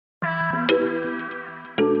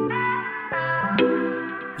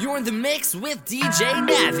in the mix with DJ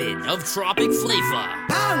Navin of Tropic Flavor.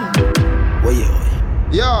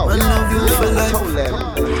 Yo, I love you for life.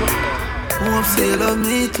 Hope say you love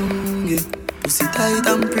me too, yeah. Pussy tight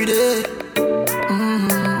and pretty.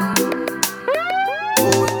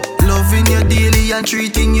 Loving you daily and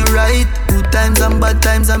treating you right. Good times and bad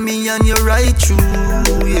times and me and you right true,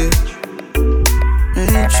 yeah.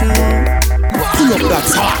 Ain't true. Pull up that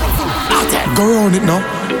song. Go round it now.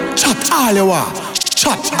 Chat all you want.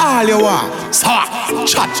 Chat all you want.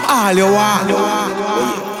 Chat all you want.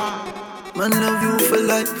 Man love you for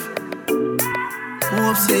life.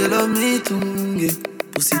 Hope say you love me too, yeah.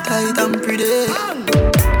 Pussy tight and pretty.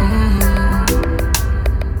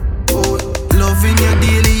 Loving you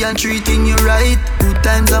daily and treating you right. Good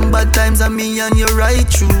times and bad times and me and you right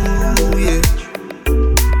true, yeah.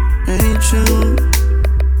 Ain't true.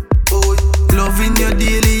 Loving you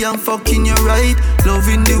daily and fucking you right.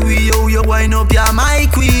 Loving the way you wind up, you're my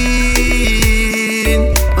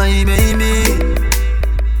queen, my baby.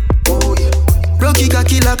 Rocky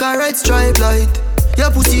cocky like a red stripe light.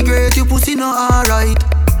 Your pussy great, your pussy not alright.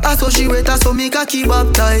 I saw she wet, I saw me cocky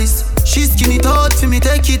baptized. She skin it out for me,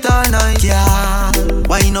 take it all night. Yeah,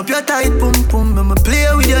 wind up your tight pum pum, I'ma play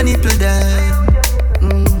with your nipple there.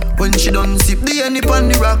 When she done sip the honey on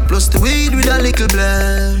the rock, plus the weed with a little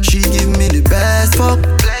blend. She give me the best fuck.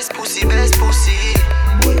 Best pussy, best pussy.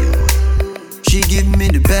 She give me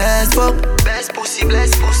the best fuck. Best pussy,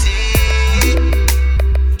 blessed pussy.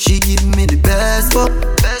 She give me the best fuck.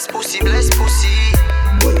 Best pussy, blessed pussy.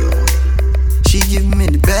 She give me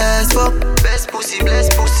the best fuck. Best pussy,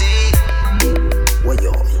 blessed pussy.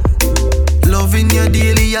 Loving you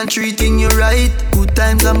daily and treating you right. Good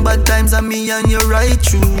times and bad times and me and you right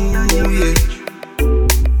true, yeah.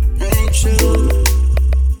 Ain't true.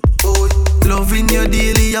 Loving you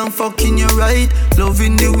daily and fucking you right.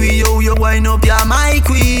 Loving the way you wind up, you're my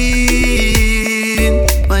queen,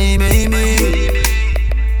 my baby.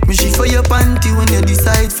 Me shit for your panty when you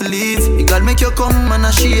decide to leave. Me girl make you come and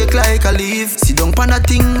I shake like a leaf. Sit down pan a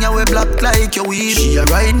thing, you wear black like your weed. She a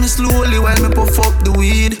ride me slowly while me puff up the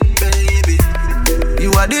weed. Baby,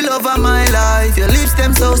 you are the love of my life. Your lips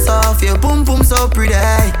them so soft, your pum pum so pretty.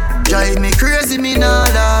 Drive me crazy, me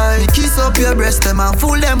not lie. Me kiss up your breast them and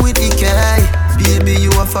fool them with EK. Baby,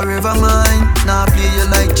 you are forever mine. Now play you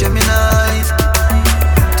like Gemini.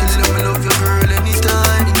 Till you me love your girl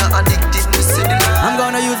anytime. You not addicted, me say the line. I'm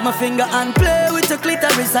gonna use my finger and play with your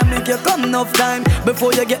clitoris and make you come enough time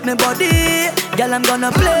before you get me body. Girl, I'm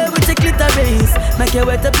gonna play with your clitoris, make you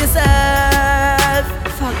wet up yourself.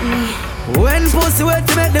 Fuck me. When pussy wet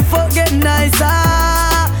to make the fuck get nicer.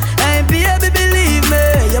 Hey baby, believe me,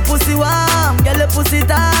 your pussy warm, girl your pussy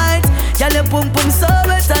tight, girl your pum pum so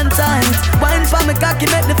wet and tight. Wine for me cocky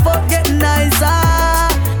make the fuck get nicer.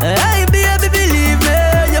 Hey baby, believe me,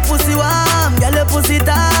 your pussy warm, girl your pussy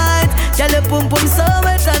tight, girl your pum pum so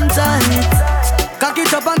wet and tight. Cock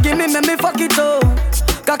it up and give me fuck it up.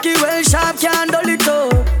 Cocky well sharp, can't dull it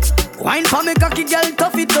up. Wine for me cocky girl,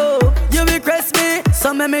 tough it up. You request me,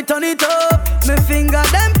 so me turn it up. Me finger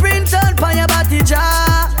them print out on your body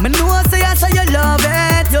jaw. Me know say I say you love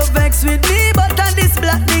it. You vex with me, but on this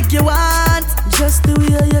black dick you want just the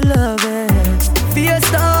way you love it. Face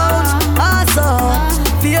down, ass up.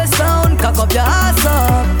 Face down, cock up your ass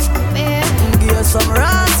up. Give you some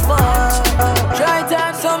rasp. Try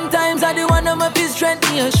time sometimes I do want them up his strength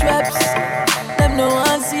in your straps. Them no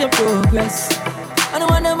one see your progress. I don't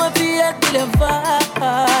want them to feel with their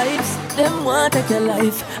vibes. Them want take your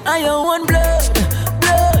life. I don't want blood,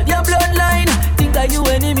 your bloodline. Think that you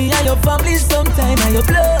enemy and your family sometime. And your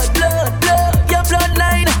blood, your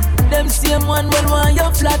bloodline. Them same one will want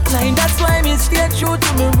your flatline. That's why me stay true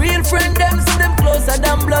to my real friend. Them so them closer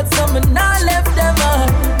than blood. So me not left them out.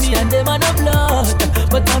 Me and them are no blood,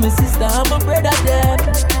 but I'm a sister, I'm a brother them.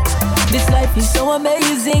 This life is so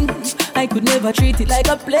amazing. I could never treat it like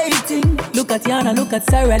a plaything. Look at Yana, look at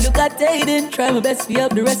Sarah, look at Aiden. Try my best to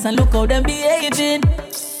help the rest and look how them behaving.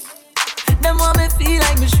 Them want me feel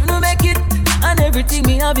like me shouldn't make it. And everything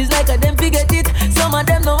me have is like a them forget it. Some of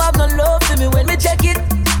them don't have no love for me when me check it.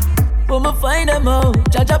 But me find them out,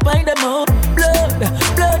 Jaja find them out. Blood,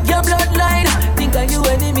 your bloodline. Think of you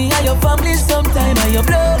enemy and your family sometime. And your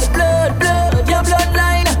blood, your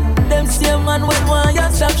bloodline. Them same man when want you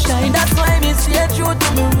stop shine. That's why me stay true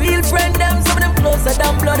to me real friend. Them some of them closer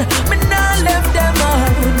than blood. Me not left them out.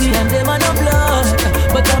 Me and them are no blood,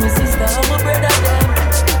 but I'm a sister, I'm a brother them.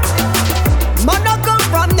 Man I come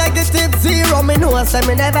from negative zero. Me know say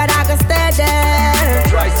me never gonna stay there.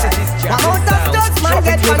 I'm out of touch, man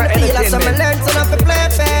get from the dealer. So me learn to not to play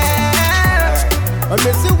fair. When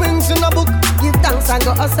me see wings in a book, give thanks and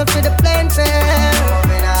go hustle for the plane fare.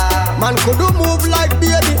 Man could do move like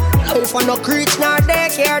baby. If I no creech nor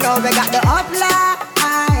daycare, now we got the upline.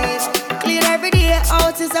 Clean every day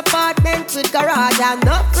out his apartment with garage and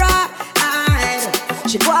no pride.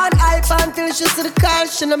 She go on hype until she see the call.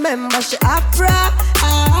 She no remember she a pride.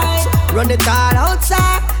 Run it all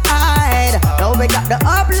outside. Now we got the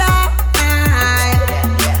upline.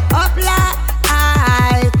 Upline.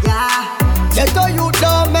 Yeah. Get a youth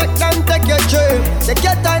don't make them take your dream. Take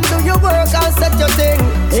your time, do your work and set your thing.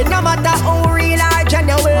 It no matter who real or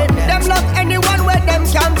genuine. Them love anyone where them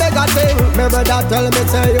can beg a thing. My brother tell me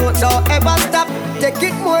say you don't ever stop. Take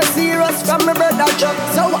it more serious from my brother Chuck.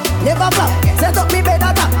 So never back, set up me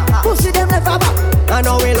better back. Pussy them never back. I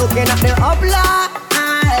know we looking at the upline.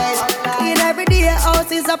 In every day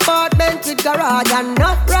house is apartment with garage and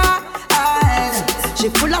no pride. She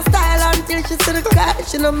full of style until she see the car.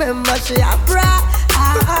 She no remember she a pride.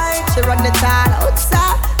 She run the tile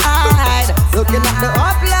outside. Looking at the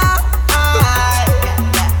upline.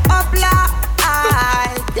 Upline.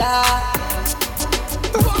 Yeah.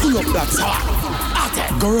 Pull up that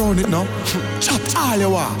song. Go round it now. Chat all you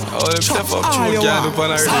want. Chat all you want.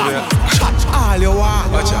 Chat all you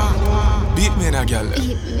want. Watch out. Beat me now, girl.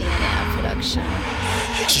 Beat me now, production.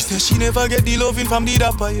 She said she never get the loving from the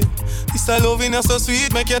dapper, yeah. This a loving is so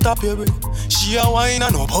sweet, make you tap your breath. She a wine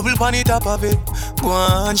and no bubble pan the top of it. Go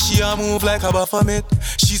on, she a move like a Baphomet.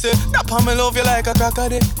 She said, Dapper me love you like a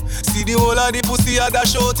crocodile. See the whole of the pussy a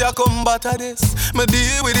dash out, ya come batter this. Me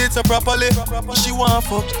deal with it so properly. She want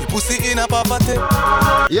fuck the pussy in a papate.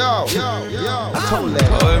 Yo, I told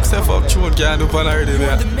that. Oh, except fuck chute can't do pan already,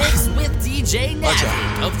 man. The mix with DJ Natty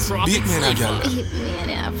of Tropic Beat me now, girl. Beat me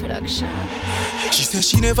now, production. She said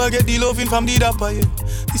she never get the loving from the dapper, yeah.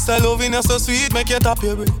 This a loving is so sweet, make you tap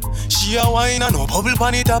your breath. She a wine and no bubble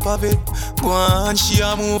pan the top of it. Go on, she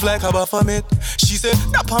a move like a Baphomet. She said,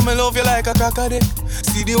 Dapper me love you like a crocodile.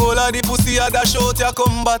 See the whole of the pussy a dash out, ya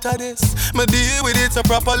come batter this. Me deal with it so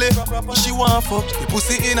properly. She want fuck the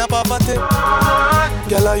pussy in a papate.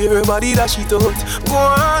 Girl, I hear her body that she out. Go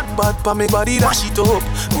on, bad pa me body that she up.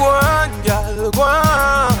 Go on, girl, go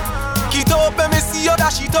on. Get up, let me see you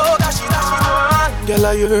dash it out, dash it out. Girl,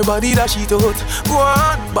 I hear her body dash it out. Go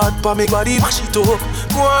on, bad pa me body dash it up.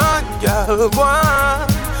 Go on, girl, go on.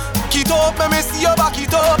 Get up, let me see you back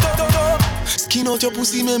it up. Skin out your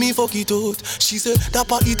pussy, make me fuck it out. She said,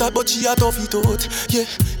 Dapper eat out, but she a tough it out. Yeah,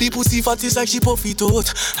 the pussy fat is like she puff it out.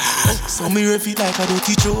 So me ref it like a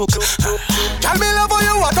dirty joke. Tell me love how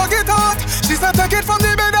you want to get out. She said, take it from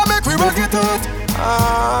the bed and make we work it out.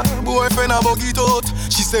 Boyfriend a bug it out.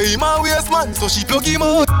 She say him a waste man, so she plug him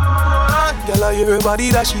out. Girl, I hear her body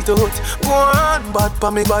dash it out. Go on, bad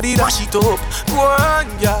pa me body dash it up. Go on,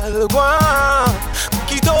 girl, go on.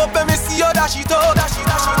 Get up, let me see you dash it out, dash it,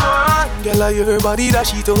 dash it. Girl, I hear her body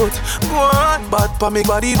dash it out. Go on, bad pa me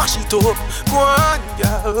body dash it up. Go on,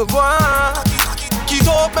 girl, go on. Get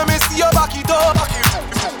up, let me see you back it up.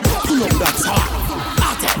 Pull up that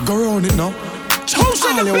song. Go round it now. Who's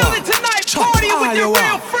in the building tonight? Partying with their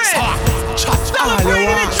real friends.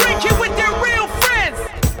 Celebrating and drinking with their real friends.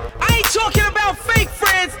 I ain't talking about fake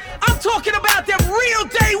friends. I'm talking about them real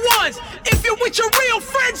day ones. If you're with your real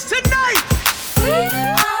friends tonight, we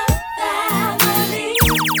are family.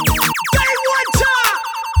 Say one time.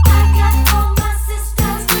 I got all my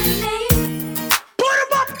sisters with me. Put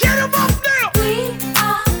them up, get them up now. We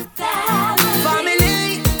are family.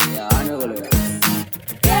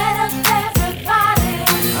 Get up, everybody.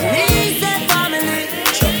 Me say family.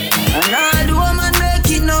 And all the woman make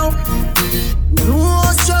it now. Know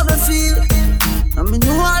how struggle feel. I mean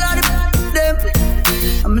know all of them.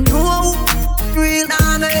 I mean know how real. I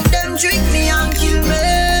make them trick me and kill me.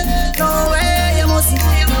 No way you must see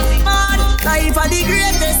mad. Life are the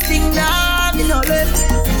greatest thing that me no left.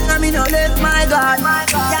 I me no left, my God.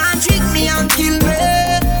 Can't trick me and kill me.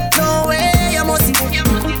 No way you must see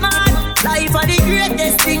mad. Life are the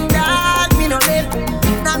greatest thing that me no left.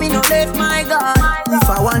 Now me no left, my God. If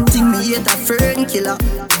I want thing, me hate a fern killer.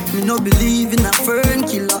 Me no believe in a fern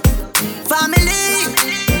killer. Family,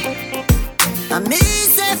 and me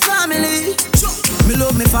say family. Me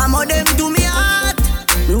love me family, them to me heart.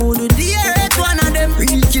 Me would do the hate one of them.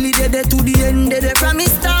 Real kill it dead to the end, dead from me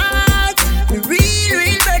start. Me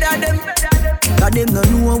real better them. Cause them no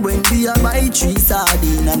know when we a buy 3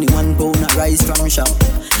 sardines and the 1 pound of rice from shop.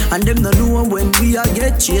 And them no know when we a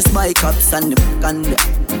get chased by cops and the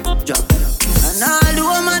drop. And all the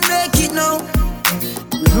woman make it now.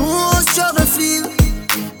 Me know how struggle feel.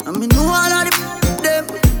 And me know all of them.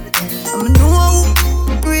 And me know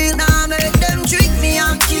how real. Now make them trick me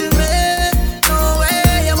and kill me. No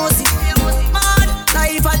way you must see mad.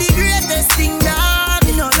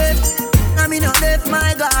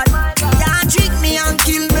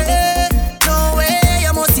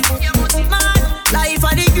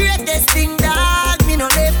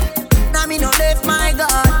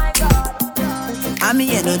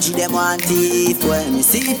 me energy, them want thief. When me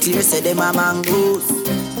see it clear, say them a mongoose.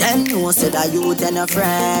 Them know say that you then a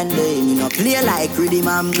friend. Me no play like rhythm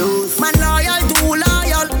and blues. Man loyal, too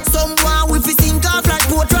loyal. Someone with his sink off like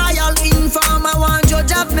court trial. Informer want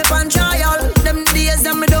judge have me pan trial. Them days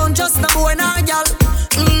them me don't just no boy nor girl.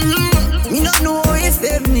 Me don't know if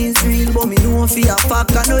heaven is real, but me know for a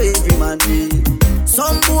fact I know every man real.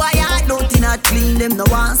 Some boy I don't think not clean. Them no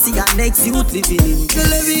want see a next youth living in. They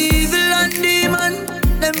live evil and demon.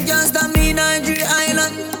 Them can't stand me in Nigeria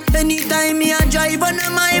Island. Anytime me a drive on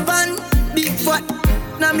my van, big fat,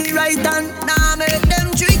 na me right hand. Nah make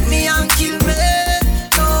them trick me and kill me.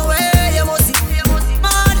 No way, you must see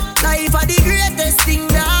mad. Life are the greatest thing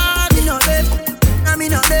that me no left. Nah me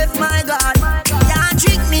no left, my God. Can't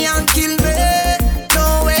trick me and kill me.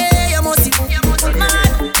 No way, you must see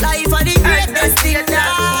mad. Life are the greatest thing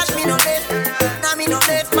that me no left. Nah me no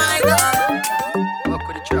left, my God. Walk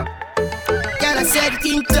with the trap. Girl, I said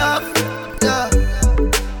think tough.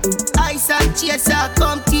 Chaser,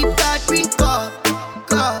 come keep that drink up.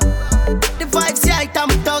 The vibes right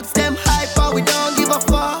and thugs them hyper, we don't give a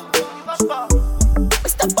fuck. We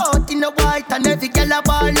step out in the white and every girl a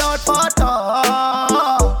ball out for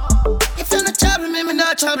talk. If you're not trouble me, me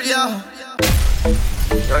not trouble you.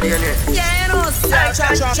 Yeah, no,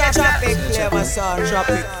 Tropic flavor, son.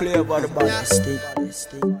 Tropic flavor, the body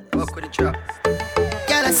stick. Walk with the trap.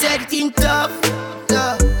 Girl, I said think tough.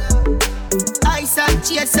 Ice and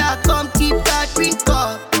chaser, come keep that drink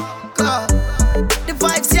up. The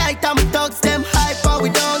vibes right and thugs them hyper, we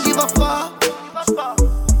don't give a fuck.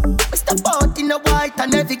 We step out in the white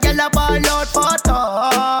and every girl a ball out for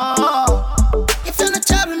talk. If you're not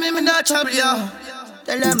trouble me, me not trouble you.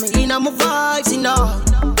 Tell them me in on my vibes, you know.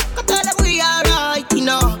 Cause tell them we alright, you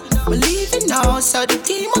know. We're leaving now, so the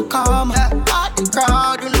team will come. Part the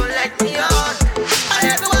crowd, you know, let me out. And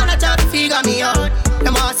everyone a try to figure me out.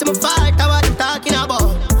 Them want see me fight, what I'm talking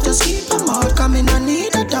about. Just keep them out, come in, I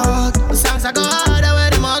need a dog. The songs I go harder where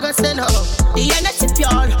them all go send up. The energy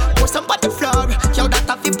pure, put some on the floor. Yo, that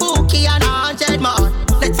a fi Pookie and 100 more.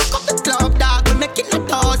 Let's fuck up the club, dog, we making the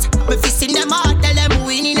toast. Me fisting them out, tell them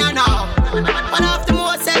winning and all. One of the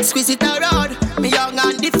most exquisite around. Me young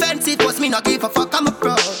and defensive, was me not give a fuck, I'm a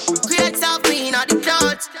pro. Create self clean on the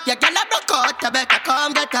clothes. Yeah, girl, I broke out, I better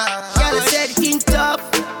come get out. Girl, I said it tough.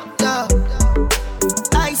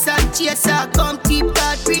 Chaser, come keep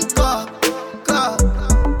that drink up.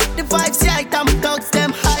 The vibes right and thugs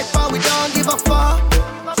them hyper, we don't give a fuck.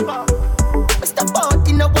 We step out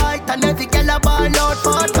in the white and every girl a ball out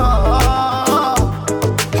for talk.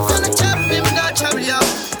 If you're not trouble me, we not trouble you.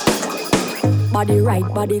 Body right,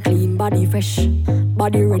 body clean, body fresh.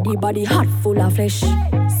 Body ready, body hot, full of flesh.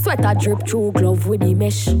 Sweater drip through glove with the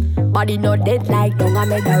mesh. Body not dead like don't I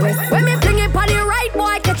make the rest. When me fling it on the right,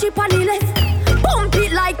 boy, catch it on the left. Pump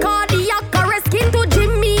it like cardiac arrest. Skin to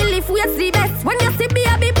Jimmy, lift weights the best. When you see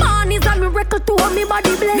baby born is a miracle to me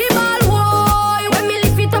body bless. Me ball boy, when me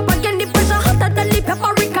lift it up again the pressure hotter than the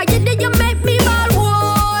paprika. Yeah, then you make me ball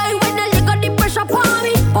boy. When the leg got the pressure palm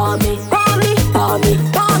me, palm me, palm me, palm me,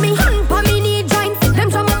 palm me. Hand palm me knee joints, them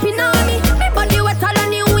jam up in on me. Me body wetter than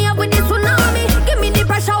the wave with the tsunami. Give me the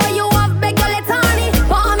pressure where you have beg your let on me.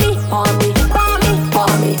 Palm me, palm me, palm me,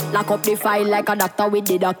 palm me. Lock up the file like a doctor with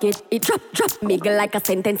the docket. It drop, miggle like a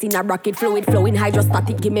sentence in a rocket. Fluid flowing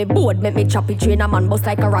hydrostatic. Give me board, make me chop it. Train a man bust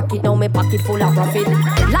like a rocket. Now me pocket full of profit.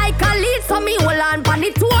 Like a lead, so me hold on pan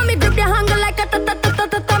it. Two me grip the handle like a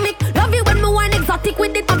atomic. Love it when me wine exotic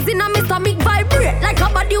with the tops in a me stomach. Vibrate like a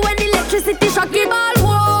body when electricity shock. Give ball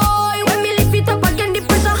boy. When me lift it up again, the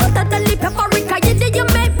pressure hotter than the paprika. Yeah, then you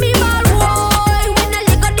make me ball boy. When I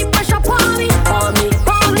leg got the pressure palm me, palm me,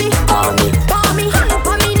 palm me, palm me, palm me. Hand up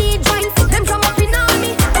on me knee joints, them jam up in on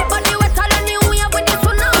me. Me body wetter than the wave with the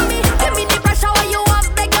tsunami. Give me the pressure where you have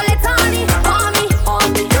beg your let on me. Palm me,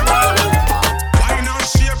 palm me, palm me. Why not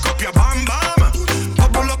shake up your bam bam?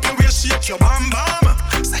 Bubble up your waist, shake your bam bam.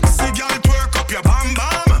 Sexy girl, twerk up your bam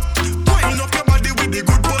bam. Wind up your body with the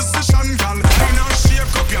good position, girl. Why not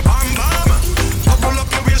shake up your bam bam? Bubble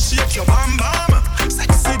up your waist, shake your bam bam.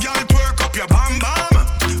 Sexy girl, twerk up your bam bam.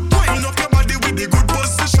 Wind up your body with the good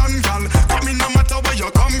position, girl. Come in no matter where you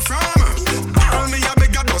come from. Girl, me a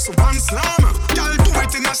beg you just one slam. Girl, do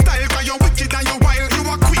it in a style 'cause you're wicked and you're wild. You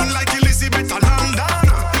a queen like Elizabeth of London.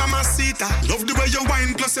 Mamacita, love the way you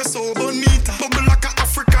wine, plus you're so bonita. Bubble like a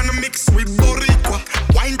African mix with Boricua.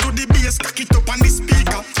 Wine to the bass, cock it up on the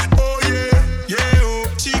speaker. Oh yeah, yeah, oh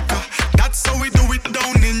chica. That's how we do it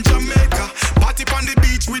down in Jamaica. Party on the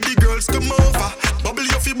beach with the girls come over. Bubble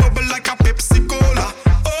your feet, bubble like a Pepsi Cola.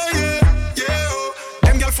 Oh yeah, yeah, oh.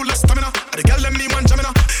 Them girl full of stamina. And the girl them me one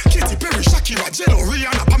Jamina. Katy Perry, Shakira, Jello,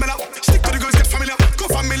 Rihanna, Pamela. Stick to the girls, get familiar.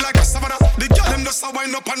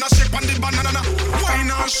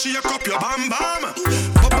 shake up your bam bam.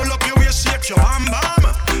 Bubble up your waist, shake your bam bam.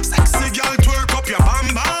 Sexy girl, twerk up your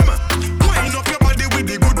bam bam. Wind up your body with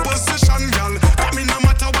the good position, girl. Tell me no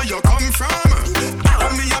matter where you come from. Tell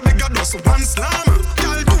me a bigger dust one slam.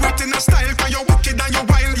 Girl, do it in a style, cause you wicked and you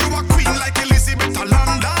wild. You a queen like Elizabeth of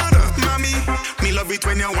London. Mommy, me love it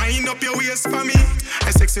when you wind up your waist for me.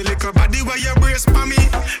 A sexy little body where you brace for me.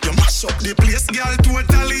 You mash up the place, girl,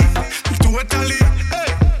 totally. Hey,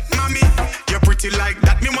 mommy, you're pretty like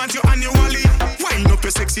that, me want you annually. Wind up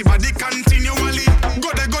your sexy body continually. Go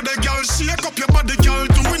there, girl, shake up your body, girl.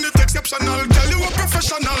 Doing it exceptional, girl, you a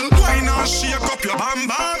professional. Why not shake up your bam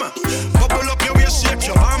bam? Bubble up your waist, shake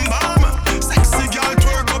your bam bam. Sexy girl,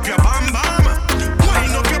 twerk up your bam bam.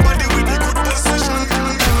 Wind up your body with the good position.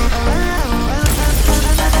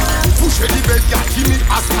 Push the bed, girl, give me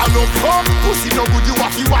a stand up fuck. Pussy no good, you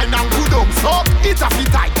have to wine and good up suck. It a fit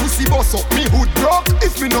tight, pussy boss up, me hood broke.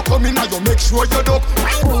 If me no come in, you make sure you duck.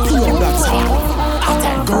 Pull up that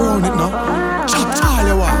song. Go round it now. Chat all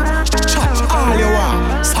you want. Chat all you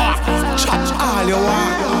want. Chat all you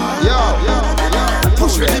want. Yo.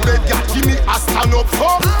 Push the bed, girl, give me a stand up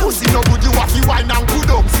fuck. Pussy no good, you have to wine and good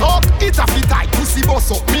up suck. It a fit tight, pussy boss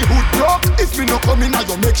up, me hood broke. If me no come in,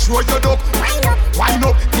 you make sure you duck. Wind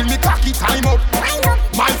up, till me cocky time up.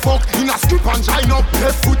 My fuck, in a strip and join up.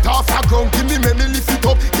 Left foot off the ground, give me lift it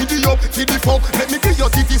up. Giddy up, feed the fuck, let me give your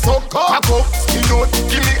titty suck. Cock up, skin out,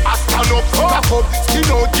 give me a stand up. Cock up, skin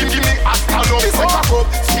out, give me a stand up. Cock up,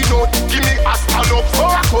 skin out, give me a stand up.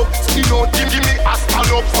 Cock up, skin out, give me a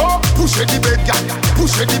stand up. Push the bed, girl,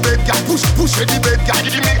 push the bed, girl, push the bed, girl,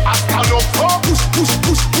 give me a stand up. Push.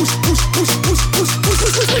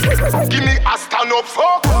 Give me a stand up,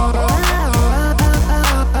 fuck.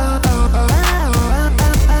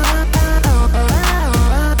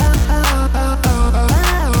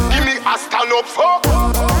 Give me a stand up, fuck.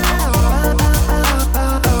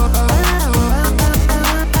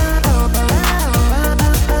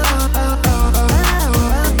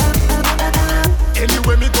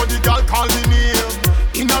 Anyway, me go, the girl call me name.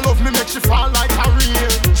 Inna love me make she fall like a rain.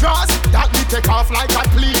 Trust that me take off like a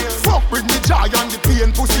plane. Fuck with me joy and the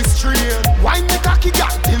pain pussy strain. Wine me cocky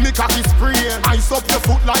gal till me cocky sprain. Ice up your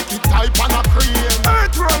foot like it type on a crane.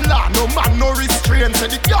 Earth roller, no man no restraint.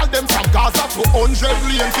 Say the girl them from Gaza to 100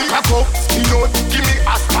 lanes. Cock up, skin out, give me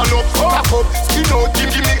a stand up. Cock up, skin out,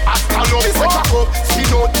 give me a stand up. Cock up,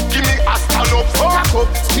 skin out, give me a stand up. Cock up,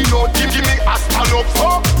 skin out, give me a stand up.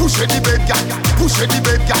 Push the bed, gal, push the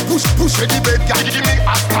bed, gal, push the bed, gal, give me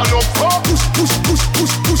a stand up. Push.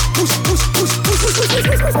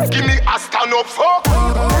 Give me a stand up, fuck.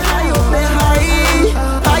 High up, me high.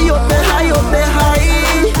 High up, me high up, me high.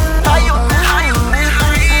 High up, me high up, me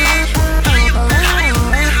high. High up, me high up,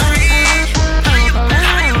 me high. High up, me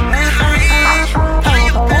high up, me high. High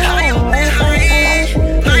up, me high up, me high.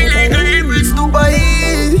 High like an Emirates Dubai.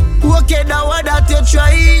 Okay, now what that you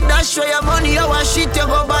try? Dash for your money, our shit you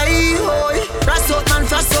go buy.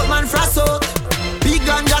 Frass out. Big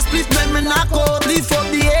ganja split make me knock out. Lift up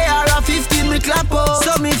the AR-15 me clap out.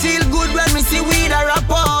 So me feel good when me see weed a rap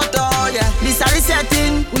out. Oh yeah, this a the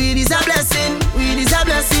setting. Weed is a blessing. Weed is a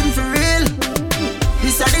blessing for real.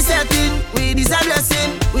 This a the setting. Weed is a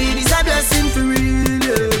blessing. Weed is a blessing for real.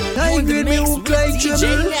 Yeah. I grade me hook like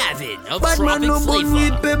trouble. Bad man no bun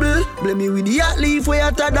with pebble. Blame me with the hot leaf where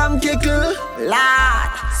you ta damn kickle. Lord,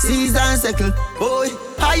 season second. Boy,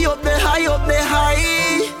 high up me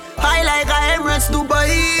high. High like a Emirates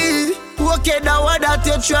Dubai. Okay, now what that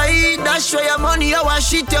you try? Dash for your money, our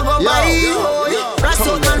shit you go buy. Frass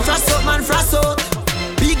out.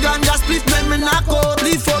 Big ganja split make me knock out.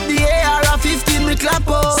 Lift up the AR-15 me clap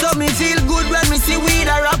out. So me feel good when me see weed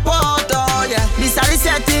a rap out. Oh yeah, this a the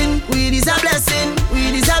setting. Weed is a blessing.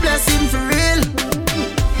 Weed is a blessing for real.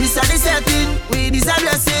 This a the setting. Weed is a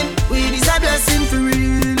blessing. Weed is a blessing for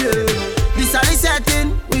real. Yeah. This a the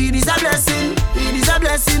setting. Weed is a blessing. Weed is a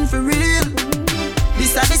blessing for real.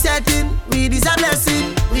 This a the setting. Weed is a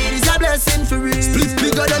blessing. Weed is a blessing for real. Split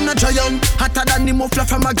bigger than a giant, hotter than the muffler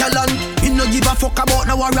from a gallon. Me no give a fuck about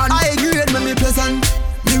no run. I grade me pleasant.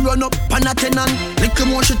 Me run up on a tenant. Little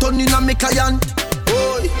more shit on in a me client.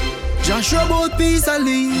 Boy, just about peace and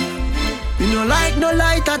leave. Me no like no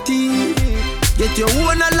lighter tea. Get your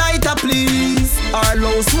own a lighter, please. Or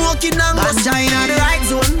low smoking and ganja in the right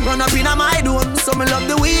zone. Run up in a my dome. So me love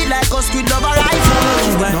the weed like a squid love a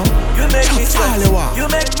rifle. You make me sweat. You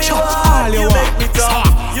make me warm. You make me drunk.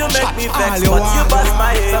 You make me vex, but you bust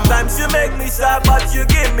my head. Sometimes you make me sad, but you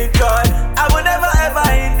give me joy. I would never ever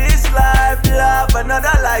in this life love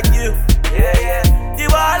another like you. Yeah. The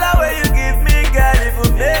all way you give me, girl, it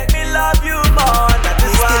would make me love you more. That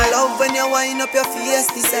is why. Love when you wind up your face,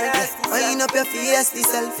 this wind up your feisty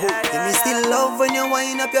self. Give me still love when you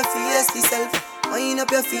wind up your feisty self. Wind up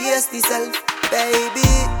your feisty self, baby.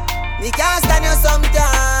 Me can't stand you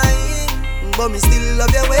sometime, but me still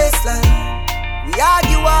love your waistline. We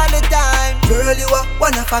argue all the time, girl, you are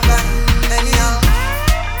one of a kind. Anyhow,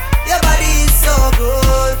 your body is so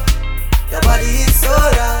good, your body is so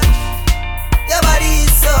right, your body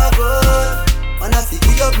is so good. Wanna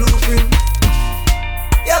figure your blueprint.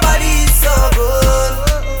 Your body is so good,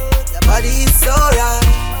 your body is so right.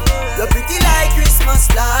 You're pretty like Christmas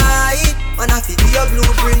light. Wanna figure your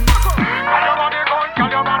blueprint. Your body gone, girl,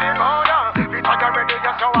 your body gone. If I get ready,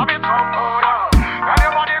 just show up in some order. Girl,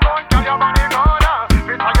 your body gone, girl, your body gone.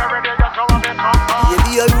 You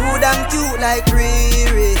be a rude and cute like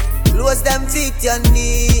Riri. Close them feet, you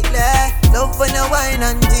neatly. Love when you wine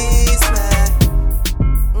and tease me.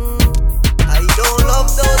 I don't love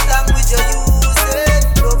those language you're using.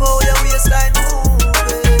 Love how your waistline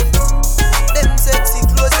moving. Them sexy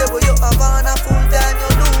clothes, they where you have on a full time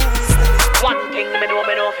you lose me. One thing me know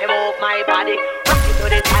if you move my body. Rock it to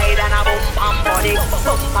the side and a boom bam body.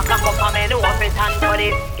 Boom back a cup and me know if it's and body.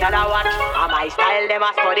 Girl I watch, and my style them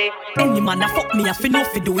a study. Any man a fuck me, I fi know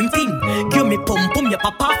fi do him thing. Give me pum pum, ya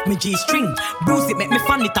pop off me G-string. Bruise it, make me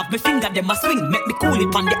fan it off me finger, them a swing. Make me cool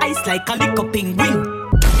it on the ice like a lick up penguin.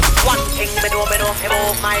 One thing me know if you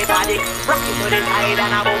move my body. Rock it to the side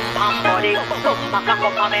and a boom bam body. Boom back a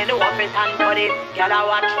cup and me know if it's and body. Girl I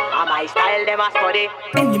watch, and my style them a study.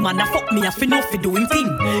 Any man a fuck me, I fi know fi do him thing.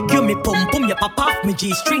 Give me pum pum, ya pop off me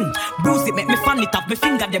G-string. Bruise it, make me fan it off me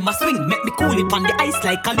finger, them a swing. Make me cool it on the ice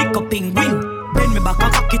like a lick up penguin. Bend me back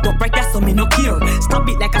and cock it up right there so me no care. Stab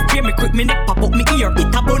it like a spear, me quick me neck pop up me ear.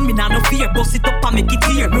 It a bun me nah no fear, bust it up and make it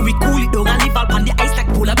clear. Me we cool it down and leave all on the ice like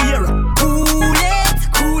polar beer.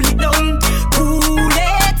 Cool it down, cool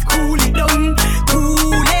it down,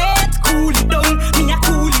 cool it down. Me a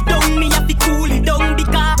cool it down, me a fi cool it down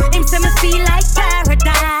because him say me feel like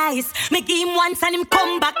paradise. Me give him once and him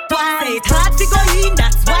come back twice. It's hard to go in,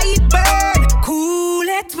 that's why it burn. Cool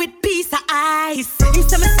it with piece of ice. Him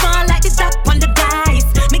say me small like the dot on the dice.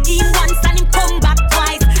 Me give him once and him come back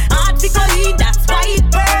twice. Hard to go in, that's why it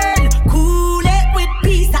burn. Cool it with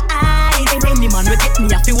piece of ice. Any man will get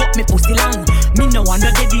me, I fi walk me pussy long. Me no one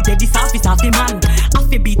no daddy soft man. I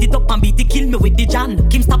fi beat it up and beat it, kill me with the Jan.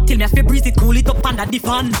 Kim stop till me, I fi breeze it, cool it up under the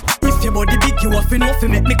fan. If your body big, you a fi know fi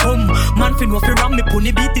make me come. Man fi know fi ram me,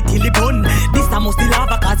 pony beat it till it bun. This a must the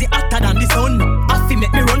lava cause it hotter than the sun. I fi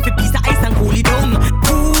make me run fi piece of ice and cool it down.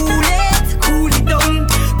 Cool it down, cool it down,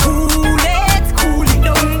 cool it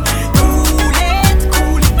down.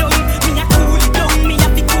 Me a cool it down, me a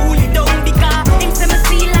fi cool it down because him say me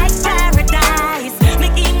feel like paradise. Me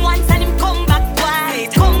give him once and him come back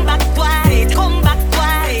twice, come back twice, come back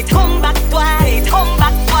twice, come back twice, come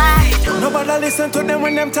back twice. Nobody listen to them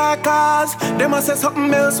when them talk cause them a say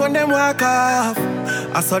something else when them walk off.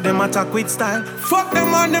 I saw them attack with style. Fuck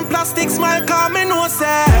them on them plastic smile, cause me know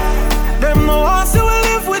say them know us who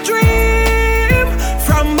live with dream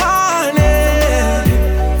from morning.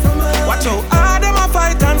 Watch how hard them a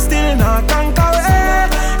fight and still not conquer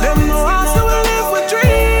it. Them know us who live with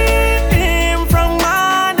dream from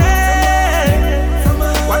morning.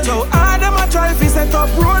 Watch how hard them a try to set up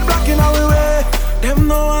roadblock in our way. Them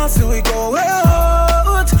know us who we go way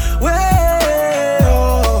out, way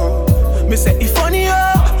out. Me say if funny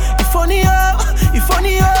oh, if funny oh, if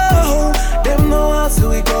funny oh. Them know us who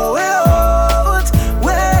we go way out,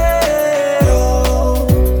 way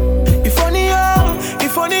out. If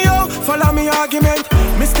funny oh, follow me argument.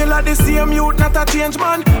 Me still at the same youth, not a change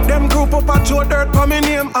man. Them group up a Joe dirt for me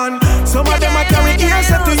name and some of them a carry ears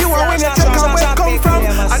set to you and when you check out where come from,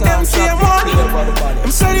 and them same one.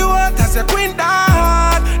 Them sell you out as a queen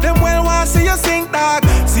dog. Them well want see you sing dog.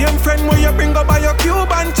 Same friend where you bring up by your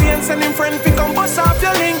Cuban chain, send him friend fi come bust off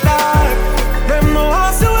your link dog. Them know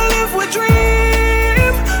us who live with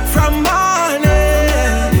dream from morning.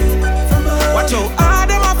 Watch how hard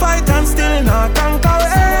them a fight and still not conquer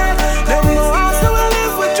it. Them know us who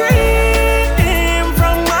live with dream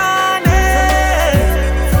from morning.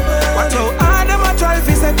 Watch how hard them a try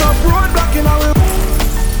to set up roadblock in our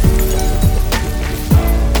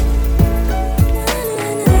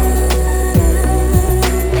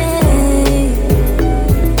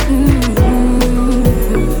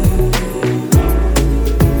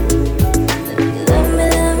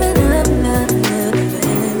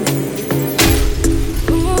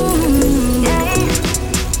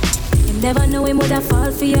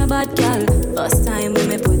for your bad girl. First time when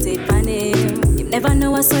me put it on him. You never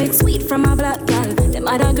know I saw it sweet from a black girl. Them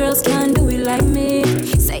other girls can't do it like me.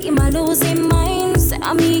 Say him a lose him mind. Say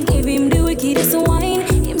I me give him the wickedest wine.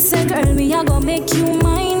 Him say girl me I go make you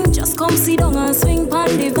mine. Just come sit down and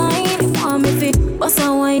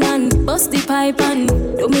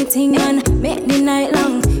thing on. Make the night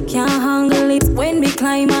long, can't handle it when we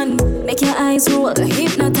climb on. Make your eyes roll,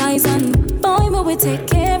 hypnotize on. Boy, but we take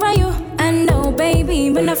care of you. And no, baby,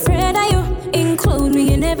 I'm not afraid of you. Include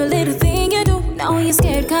me in every little thing you do. Now you're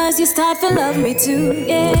scared cause you start to love me too,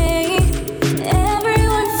 yeah.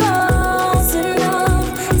 Everyone falls in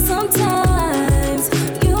love sometimes.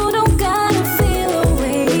 You don't gotta feel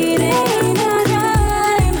away, it ain't a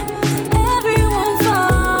crime. Everyone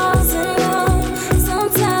falls in love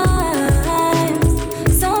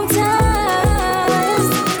sometimes.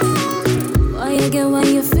 Why you get why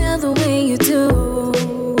you feel the way you do?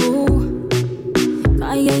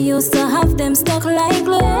 I used to have them stuck like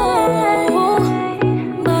glue,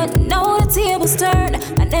 but now the tables turn,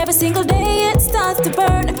 and every single day it starts to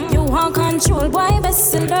burn. You want control, why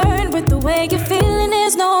best to learn? With the way you're feeling,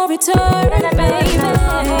 there's no return, baby.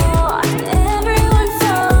 Everyone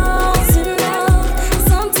falls in love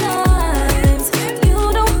sometimes. You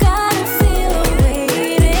don't gotta feel away,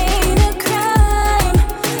 it ain't a crime.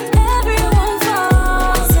 Everyone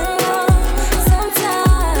falls in love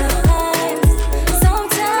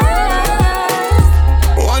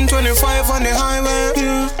sometimes. 125 on the highway,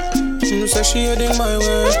 yeah. She says she heading my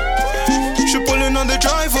way. She pulling on the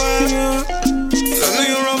driveway, yeah. Let me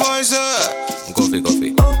hear her voice, yeah.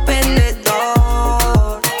 Coffee. Open the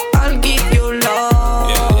door, I'll give you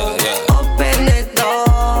love. Yeah. Open the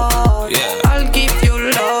door, Yeah. I'll give you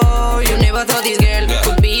love. You never thought this girl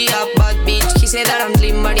could be a bad bitch. He said that I'm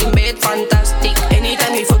slim but in bed fantastic.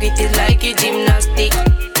 Anytime we forget it like a gymnastic.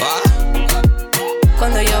 What?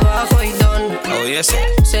 Cuando yo bajo y don, Oh yes,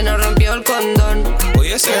 se nos rompió el condón. oh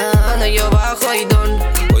yes, Cuando yo bajo y don,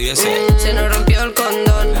 oh yes, se nos rompió el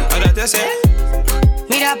condón. ahora te sé.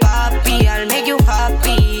 Mira papi, I'll make you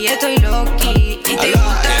happy. Estoy loqui y te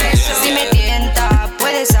gusta eso. Si me tienta,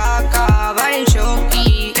 puedes acabar en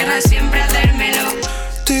shocky. Querrás siempre hacérmelo.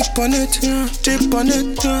 Tip on it, yeah.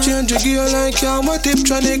 Change your gear like you're a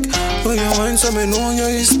Tiptronic. When you wine, so me know you're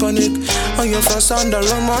Hispanic. And you're fast under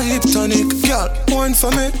on my hip tonic. Girl, wine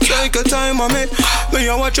for me, take your time on me. Me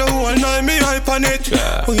you watch your whole night, me hype on it.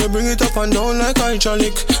 When you bring it up and down like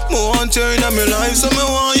hydraulic. Me want you in my life, so me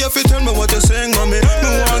want you to tell me what you're saying, mommy.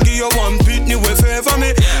 Me want give you one beat, you will favor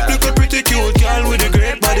me. Look a pretty cute girl with a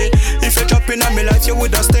great body. If you're dropping on me life, you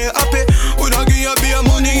woulda stay happy. Woulda give you beer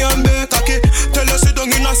money and be cocky. Tell you sit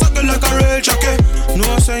down in a circle like a real jockey.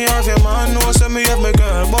 No say you have your man, no say me have my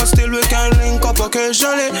girl, but still we can link up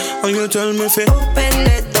occasionally. And you tell me fi Open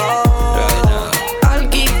the door, right now. I'll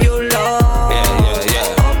give you love. Yeah.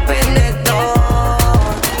 Open the door,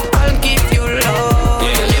 I'll give you love.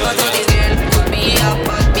 You never thought this girl could be a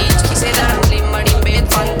bad bitch. He said that I'm slim but in bed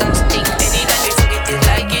fantastic. Anytime we forget it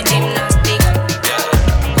like a gymnastic.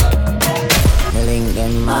 Me link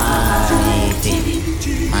them mighty,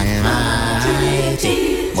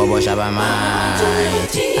 almighty, Bobo Shabba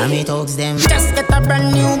mighty. And me talks them. Just get a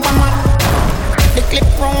brand new bomber. The clip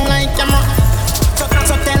wrong like camera.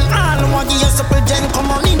 So tell all who give you supple gen.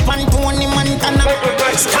 Come on in pan to one man can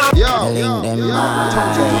stop. Me link them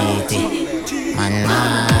mighty,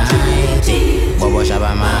 almighty, Bobo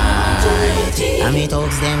Shabba mighty. And me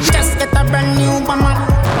talks them. Just get a brand new bomber.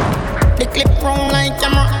 The clip wrong like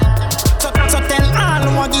camera. So tell all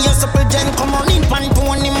who give you supple gen. Come on in pan to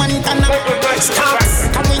one man can stop.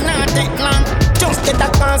 Can we not take long? Just get a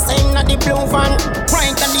car saying that the blue van.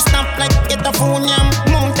 Right at the stop like get a phone yam.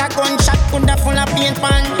 Mount a gunshot put a full of paint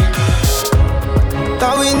pan.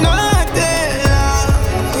 Cause we not take long,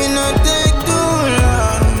 we not take too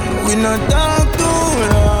long. We not talk too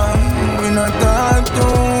long, we not talk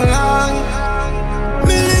too long.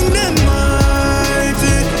 Me link them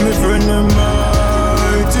mighty, me friend them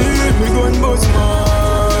mighty. Me gun bust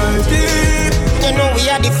mighty. You know we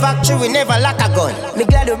are the factory, we never lack a gun. Me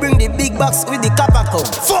glad you bring the big box with the copper cup.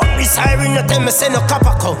 Fuck this siren, no tell me say no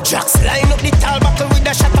copper cup. Jacks line up the tall buckle with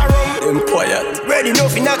the shot around. Them quiet, ready now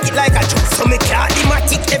fi knock it like a drum. So me clad the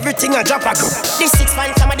matic, everything a drop a go. This 6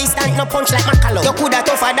 fan somebody stand no punch like Macalum. You coulda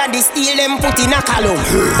tougher than the steel them put in a column.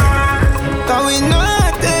 cause we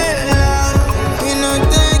not take long, we not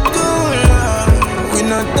take too long. We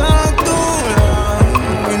not talk too long,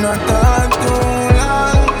 we not talk too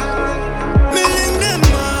long. Me link them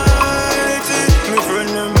mighty, me friend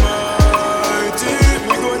them mighty.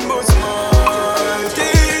 Me gun bust mighty.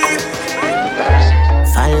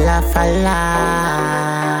 Falla, falla,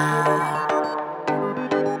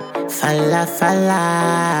 falla,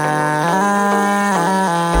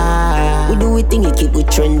 falla. We do it in thing, it keep we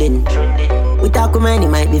trending. We talk with man, he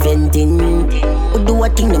might be venting. We do a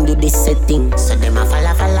thing, them do this setting. So them a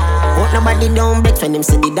falla. What nobody down bet when them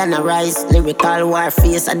see the Dana rise. Lyrical war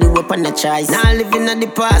face, I the weapon a choice. Now living at the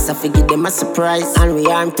past, I figure them a surprise. And we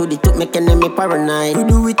arm to the took, making them a paranoid. We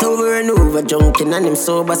do it over and over, junking and them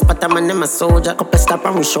sober. Spot a man, them a soldier, couple stop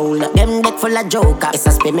on we shoulder. Them deck full of joker, it's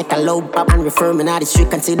a spin, make a load pop. And refer me now the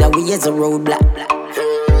street, consider we as a roadblock.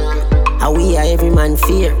 How we are every man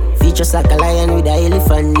fear. Features like a lion with a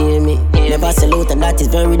elephant near me. Never salute and that is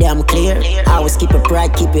very damn clear. I always keep a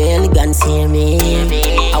pride, keep your elegance, hear me.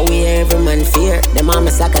 How we are every man fear. Them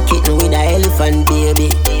mamas like a kitten with a elephant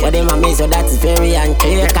baby. But them mamas, so that is very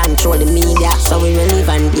unclear. Control the media, so we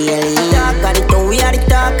relevant daily. Talk of the town, we are the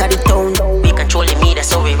talk of the town. We control the media,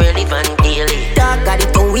 so we relevant daily. Talk of the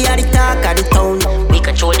town, we are the talk of the town. We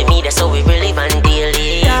control the media, so we relevant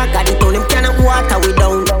daily. Talk of the town, them cannot water we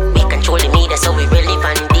down. Control the media, so we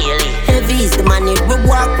relevant daily. Heavy is the money, we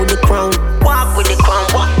walk with the crown. Walk with the crown,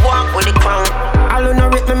 walk with the crown. All who no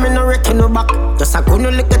rate me no reckon no back. Just a good no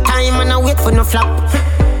look at time and I wait for no flap.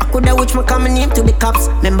 I coulda wish my common name to the cops.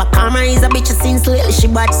 Remember Karma is a bitch since lately she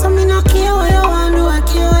bad. So me no care what you want do, I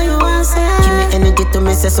care what you want say. Give me energy to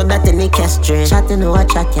me say so that any cash train. Chat to know what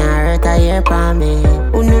chat can't hurt a year for me.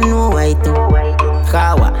 Who no know why to?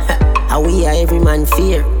 Kawa, how we are every man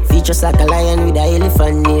fear. Features like a lion with a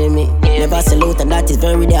elephant near me. Never salute and that is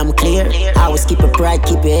very damn clear. I always keep a pride,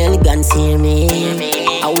 keep your elegance, hear me.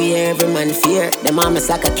 How we are every man fear. Them mamas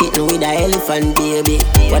like a kitten with a elephant baby.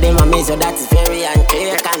 But them mamas, so that is very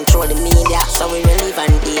unclear. Control the media, so we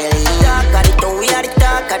relevant daily. Talk of the town, we are the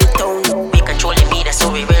talk of the town. We control the media,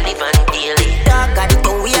 so we relevant daily. Talk of the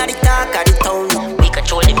town, we are the talk of the town. We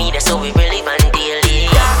control the media, so we relevant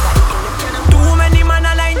daily. Too many man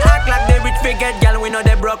align act like they rich forget, girl, we know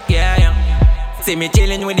they broke, yeah. See me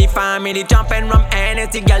chillin' with the family, jumpin' from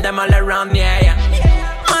anything, girl, them all around, yeah.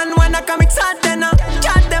 Man, when I come excited,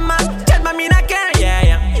 chat them up, chat but me not care,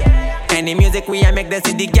 yeah. Any music we make, they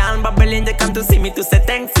see the girl bubbling, they come to see me to say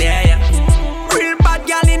thanks, yeah. Real bad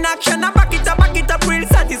girl in action, I back it up, real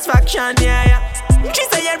satisfaction, yeah. She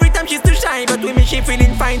say every time she's too shy, but with me she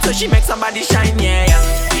feeling fine, so she make somebody shine, yeah.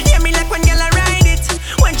 Yeah, me like when girl I ride it,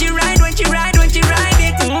 when she ride it.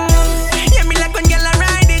 Yeah, me like when girl I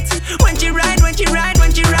ride it, when she ride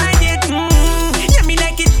it. Yeah, me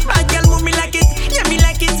like it, bad girl move me like it. Yeah, me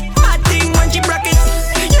like it, bad thing when she broke it.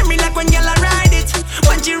 Yeah, me like when girl I ride it,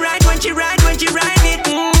 when she ride it. Girl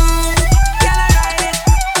I ride it,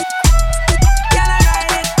 girl I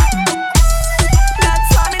ride it. That's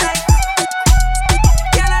what me like.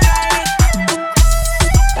 Girl I ride it.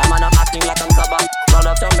 Yeah, man, I'm acting like I'm Saba. Roll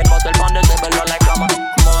up jumping bottle on the table, not like drama.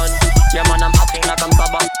 Man, yeah, man, I'm acting like I'm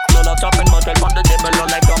Saba. Roll up jumping bottle on the table,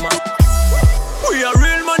 not like drama. We a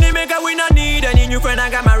real money maker, we not need any new friend. I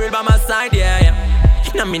got my real by my side, yeah.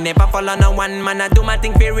 Now me never follow no one man. I do my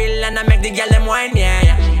thing for real and I make the girl them wine,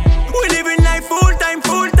 yeah. We living life full time.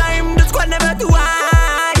 The squad never too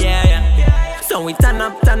high, yeah. So we turn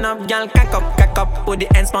up, girl, cock up, put the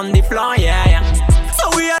hands on the floor, yeah. So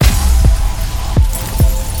we are.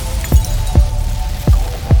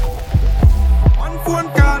 One phone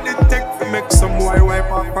call it take to make some boy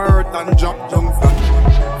wipe up her hurt and drop down flat.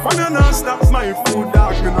 Fun and not stop my food,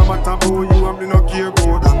 dog. Me no matter about you and me no care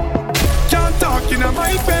about that. Can't talk in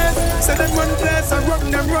my face. Say them one place and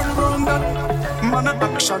run round that. Man a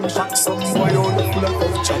action back, some boy on full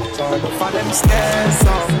of chat. Enough of them stairs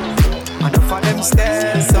up, enough of them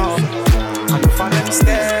stairs up, enough of them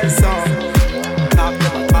stairs up. Talk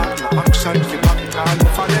them back, no action fi back.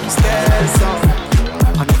 Enough of them stairs up,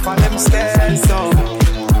 enough of them stairs up,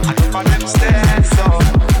 enough of them stairs up.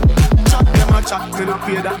 Chat, me no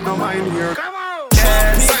pay that, no mind here. Come on!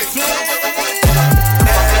 Yes!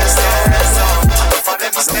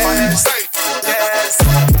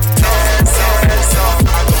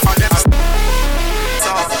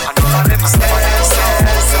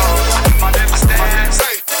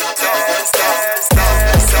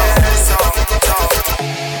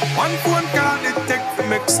 One phone call it take to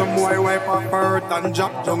make some boy wipe up her hurt and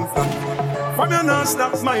drop down flat. From you not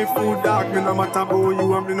stop my food, dog. Me no matter about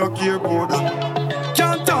you and me no care about that.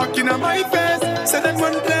 Can't talk in my face. Say them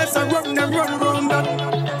one place and run round that.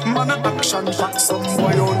 Man a action back, some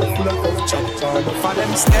boy on full of chat. Enough of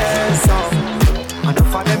them stairs up,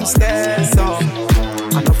 enough of them stairs up,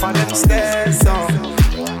 enough of them stairs up.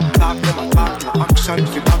 Talk them back, no action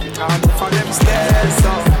fi back. Enough of them stairs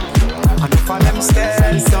up, enough of them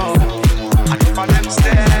stairs up, enough of them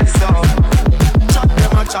stairs up.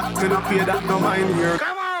 Chat, me no pay that, no mind here.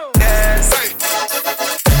 Come on! Yes! Yes!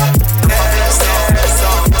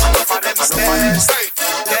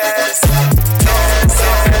 Yes!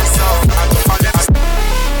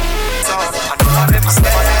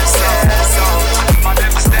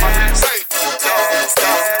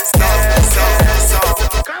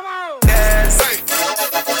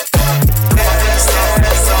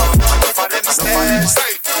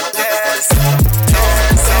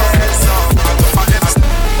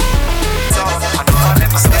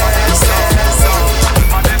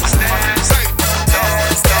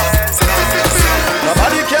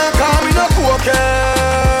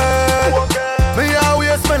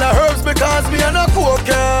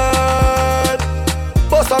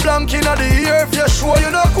 ear if you sure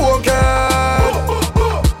you no cokehead.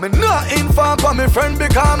 Me not inform for me friend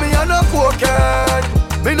because me a no cokehead.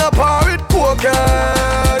 Me no par with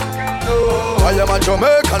cokehead. No. I am a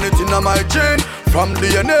Jamaican, it in my gene. From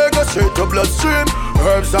DNA go straight to bloodstream.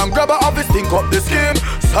 Herbs and grabber office think up the scheme.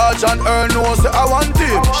 Sergeant Earl knows that I want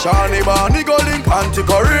team. Shani Barney go link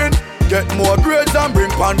anti-Corinne. Get more grades and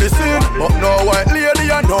bring on the scene. But no white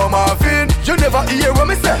lady and no morphine. You never hear what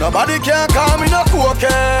me say. Nobody can call me no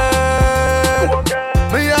cokehead.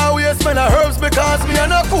 Me always smell a herbs because me a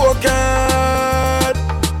no cokehead.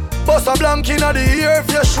 Bust a blank inna the ear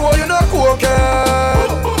if you sure you no cokehead.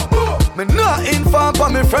 Me not inform for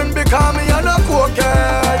me friend because me a no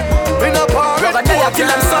cokehead. Me no par with cokehead. Kill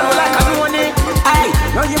them son like a money. Aye,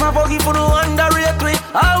 now you my buggy for no underrate me.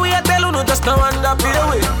 All we a tell you no just no underpay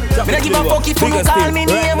we. Me not give a fuck if you no call me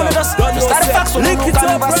name. Me just start the facts when you can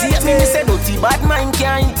never see me. Me say dirty bad mind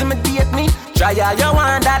can't intimidate me. Try all you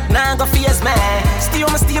want that now go face me. Stay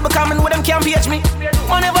on my stable coming with them can't beat me.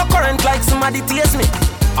 Whenever current like somebody taste me.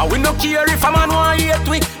 I will not care if a man want hate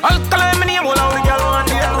me. I'll call him name all the girl want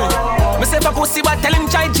date me. Me say for pussy but tell him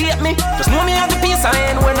try jate me. Just know me have the peace I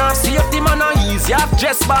ain't when I see the man I easy. Half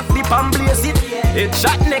dress back dip and blaze it. Head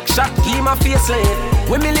shot, neck shot, keep my face lane.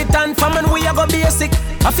 We militant fam and we a go basic.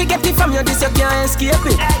 I forget it from you, this you can't escape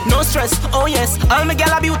it. No stress, oh yes, all my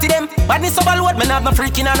gal a beauty them. Badness overload, man have no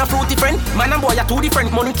freaking and no fruity friend. Man and boy are two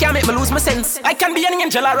different, money can't make me lose my sense. I can be an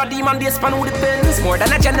angel or a demon, they span who depends. More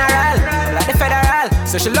than a general, like the federal.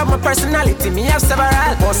 So she love my personality, me have several.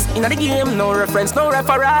 Boss in the game, no reference, no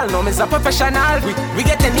referral. No, me's a professional, we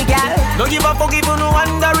get any gal. No give a fuck if you no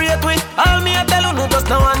underrate we. All me a tell you no just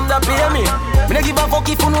no underpay me. Me no give a fuck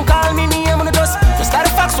if you no call me name, no just start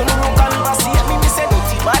the facts so no conversate me. Me say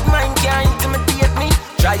bad mind can't intimidate me.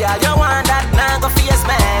 Try all you want that, now go face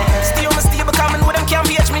me. Stay on my stable coming with them can't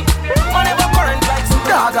beat me. Whenever current like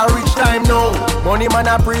dog a rich time now. Money man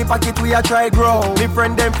a pre pocket we a try grow. Me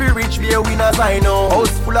friend them fi rich be a winners I know.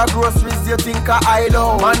 House full of groceries you think a high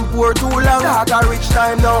low. Man poor too long, dog a rich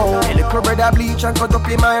time now. A little brother bleach and cut up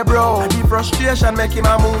in my bro. The frustration make him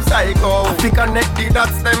a move psycho. I fi connect the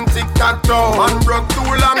dots them tic tac toe. Man broke too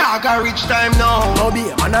long, dog a rich time now. No be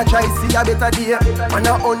man a try see a better day. Man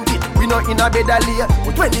a hunt it, we not in a better lay.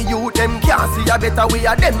 But when the youth them can't see a better way,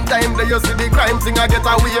 a them time they you see the crime thing a get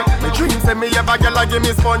away. Me dream say me ever get a give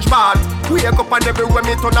me sponge bath. Wake up and everywhere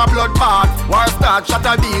me turn a blood bath. War start, shot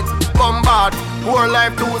a beat, bombard. Poor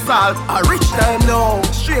life too salt. A rich time now.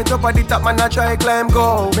 Straight up at the top man a try climb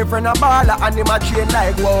go. Me friend a baller and him a train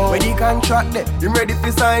like wow. When he contract there, him ready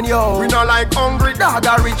to sign yo. We not like hungry dog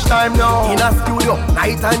a rich time now. In a studio,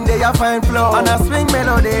 night and day a fine flow. And a swing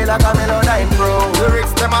melody like a Melodyne Pro.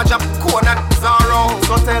 Lyrics them a drop cone and sorrow.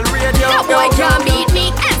 So tell radio. No boy can't beat me,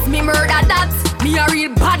 else me murder that. Me a real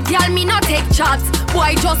bad girl, me not take shots.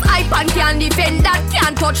 Boy just hype and can defend that.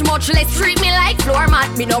 Can't touch much, let's treat me like floor mat.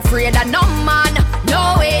 Me no afraid of no man.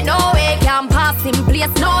 No way, can't pass him place.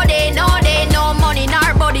 No day, no money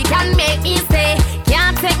nor body can make me stay.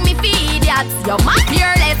 Can't take me for idiots. You're my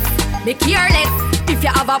fearless, me careless. If you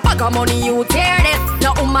have a bag of money, you tear this.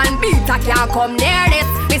 No woman beater can't come near this.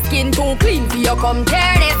 Me skin too clean for you come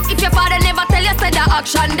tear this. If your father never tell you say the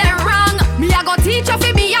action then wrong, me a go teach you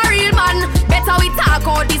fi be a real man. Better we talk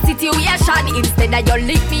out the situation instead of you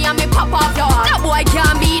lick me and me pop off your heart. No boy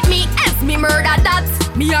can't beat me, else me murder that.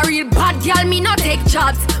 Me a real bad girl, me not take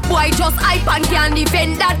shots. Boy just hype and can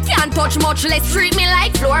defend that. Can't touch much, let's treat me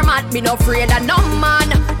like floor mat. Me no afraid of no man.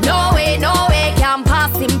 No way, can't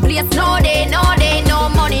pass him place. No day, no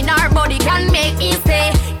money nor body can make me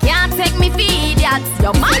stay. Can't take me for idiots.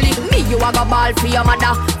 You man leave me, you a go ball for your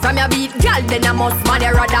mother. From your beat girl, then I must mad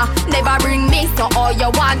your rather. Never bring me, so all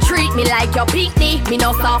you want treat me like your picnic. Me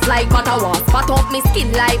no soft like butter was. Fat up me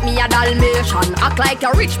skin like me a Dalmatian. Act like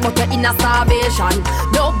you're rich but you're in a starvation.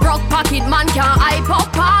 No broke pocket man can't hype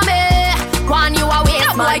up on me. Quan you a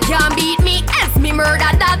waste man. Boy can't beat me, else me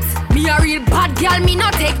murder that. Me a real bad girl, me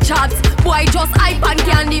not take shots. Boy just hype and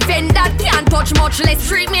can defend that. Can't touch much, let's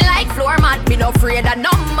treat me like floor mat. Me no afraid of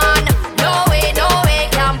no man. No way,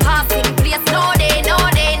 can't pass him place. No day,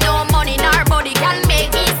 no money nor body can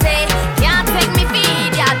make me stay. Can't take me for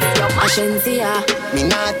idiots. Ashensia. Me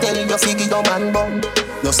not tell you figure your man bum.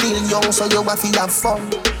 You still young so you want to have fun.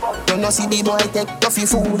 You no see the boy take off your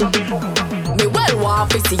food. Me well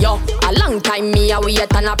want to see you. A long time me a wait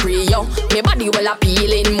and a pray you. Me body well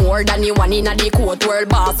appealing more than the one in a the court world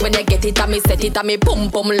boss. When I get it and me set it and me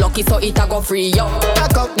pum lucky so it a go free you.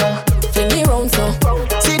 Back up now, fling it round so.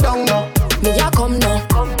 Sit down now, me a come now.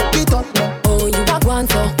 Get up now, oh you a go on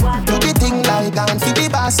so. Do the thing like down for the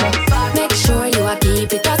boss now. Make sure you a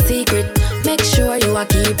keep it a secret. Make sure you a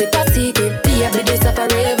keep it a secret. Baby this a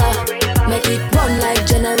forever. Make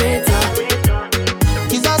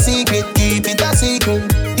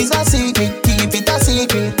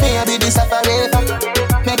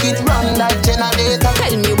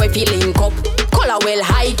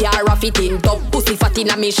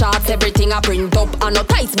me shots, everything I print up. And no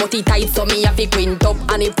tights, but it tight, so me have to quint up.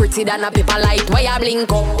 And it pretty than a paper light, why I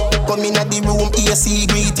blink up. Come in at the room, AC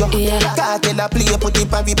greet you. Can't tell a play, put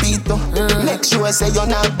it and repeat you. Make sure say you're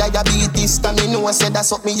not diabetes. Cause me know say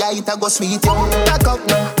that's what me I eat, I go sweet you. Back up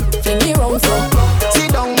now, fling me round so.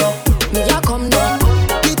 Sit down now, me a come down.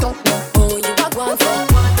 Get up now, oh you a go on so.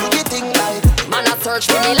 Do the thing like man a search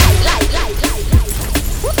for me like.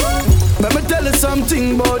 Let me tell you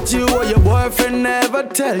something about you what your boyfriend never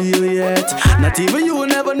tell you yet. Not even you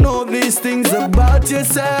never know these things about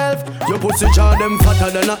yourself. Your pussy jaw them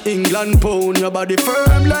fatter than a England pound. Your body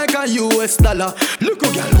firm like a US dollar. Look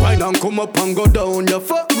a girl wine and come up and go down. You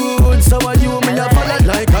fuck good, so are you me a follow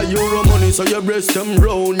like a euro money. So your breast them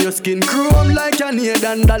round, your skin chrome like a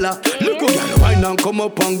Canadian dollar. Look a girl wine and come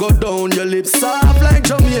up and go down. Your lips soft like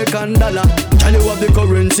Jamaican dollar. Can you have the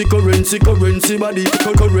currency body?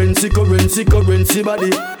 Currency body.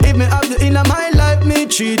 If me have you in my life, me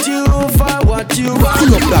treat you for what you want.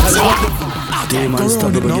 Pull up that song. Demon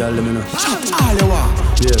study, but girl, let me know. Chat all you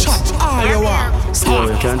want. Yes. Chat all you want.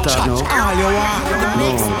 Yo, you can't talk now. All you want.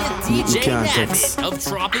 No, you can't text. Of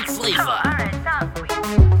Tropic Flavor.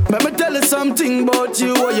 Let me tell you something about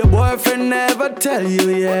you what your boyfriend never tell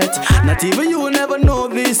you yet. Not even you never know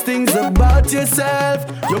these things about yourself.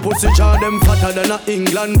 Your pussy jaw them fatter than a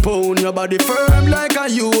England pound. Your body firm like a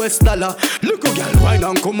US dollar. Look a girl wine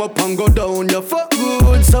and come up and go down. You fuck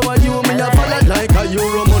good, so are you me a follow like a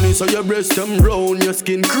euro money. So your breast them round, your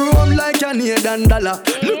skin chrome like a Canadian dollar.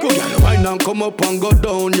 Look a girl wine and come up and go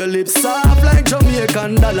down. Your lips soft like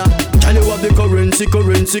Jamaican dollar. Can you have the currency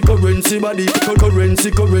body?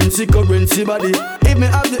 Currency body. If me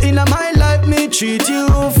have you in my life, me treat you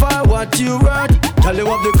for what you worth. Tell you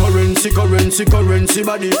have the currency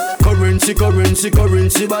body.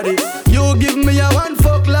 Currency body. You give me a one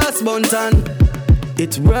fuck last month and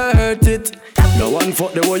it's worth it. The one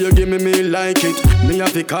fuck the way you give me like it. Me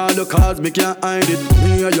have to call the cars, me can't hide it.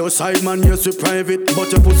 Me a your side man, yes we private.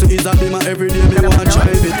 But your pussy is a beamer every day, me want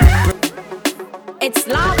drive it. It's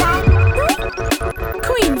lava.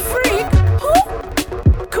 Queen freak.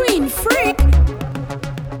 Queen freak.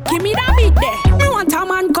 Give me that beat there. I want a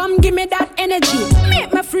man come give me that energy.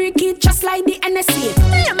 Make me freaky just like the NSA.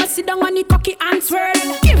 Let me sit down on the cocky and swirl.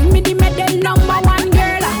 Give me the medal #1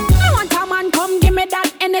 girl. I want a man come give me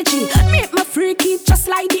that energy. Make me freaky just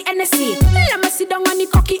like the NSA. Let me sit down on the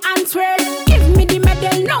cocky and swirl. Give me the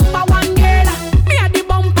medal #1 girl. Me a the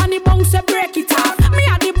bump and the bounce break it off. Me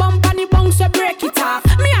a the bump and the bounce break it off.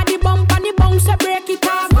 Me a the bump and the bounce break it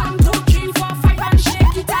off. 1, 2, 3, 4, 5 and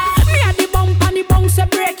shake it off. Me a the bump and the bounce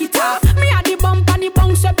break it off. Me a the bump and the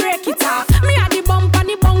bounce break it off. Me a the bump and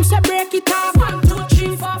the bounce break it off. 1, 2,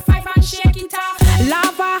 3, 4, 5 and shake it off.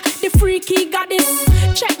 Lava, the freaky goddess.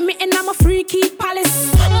 Check me in, I'm a freaky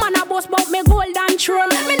palace. Man a boss bout me golden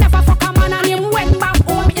throne. Me never fuck a man and him went back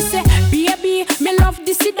home. You say, baby, me love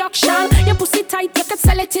the seduction. Your pussy tight, you can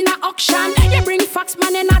sell it in a auction. You bring facts,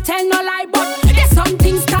 man, and I tell no lie, but there's some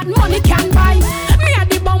things that money can buy. Me a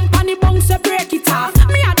the bump and the bounce break it off.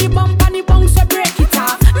 Me a the bump and the bounce break it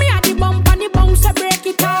off. Me a the bump and the bounce break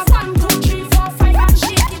it off. 1, 2, 3, 4, 5 and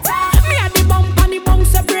shake it off. Me a the bump and the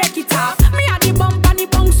bounce break it off. Me a the bump and the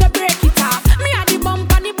bounce break it off. Me a the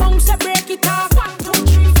bump and the bounce break it off. 1, 2,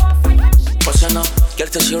 3, 4, 5 and shake it off. What's your name? Girl,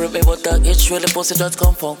 to show me what that itch really pussy just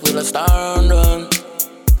come from. We'll start run.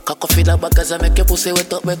 Cock off the back as I make your pussy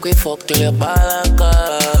wet up, make we fuck till your ball and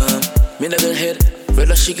come. Me never head, red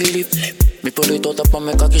a shiggy lip. Me pull it out up and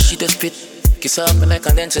make cocky shit and spit. Kiss her up and I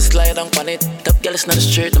can then just slide on pan it. Top girl is not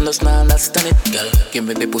straight, I'm just not understand it. Girl, give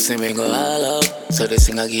me the pussy, me go all up. So this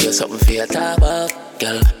thing I give you something for your top up.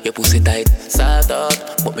 Girl, your pussy tight, soft out.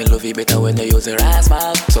 But me love you better when you use your ass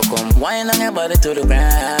mouth. So come wind on your body to the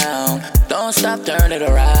ground. Don't stop, turn it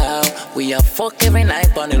around. We a fuck every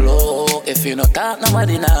night on the low. If you no talk,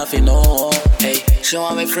 nobody know if you know. Hey, she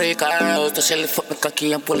want me freak her out. So she lift up my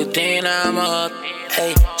cocky and pull it in her mouth.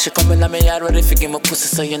 Hey, she come in on me yard ready to give me pussy.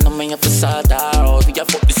 So you know me have to sort her out. We a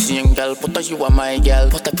fuck the same girl, but you are my girl.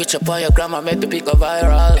 Put a picture for your grandma, make the pic go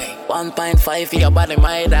viral. 1.5 for your body,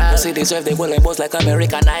 my dad. Pussy deserve the world and boss like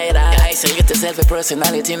American Idol. I say you to self a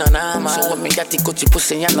personality, no normal. So when me got the coochie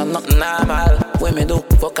pussy, and I'm not normal. When me do,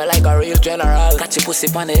 fuck her like a real general. Catch your pussy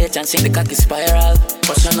on the edge and see the cocky spiral.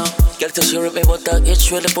 But you know, girl to show me about the itch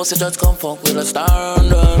where the pussy just come from. We'll start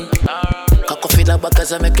run. Cock off the back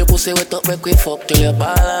as I make your pussy wet up, make we fuck till your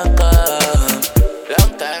ball and come.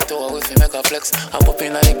 Long time to work if you make a flex. I pop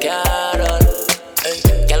in the garden.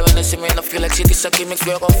 Hey, girl when you see me, no feel like shit. It's a gimmick,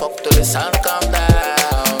 we go fuck till the sun come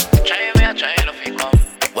down. Try me, I try enough you come.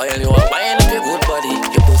 While you are buying up your good body,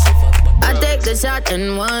 your pussy fuck. I take the shot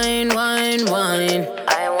and wine. I wine.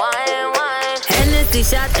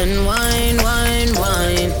 Hennessy shot and wine, wine,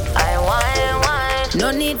 wine. I wine. No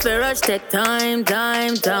need for rush, take time.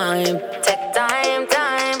 Take time.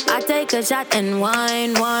 I take a shot and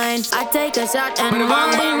wine. I take a shot and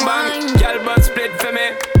wine. Girl, but split for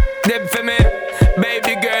me, dip for me.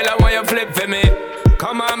 Baby girl, I want you flip for me.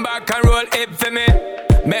 Come on back and roll it for me.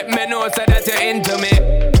 Make me know so that you're into me.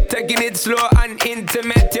 Taking it slow and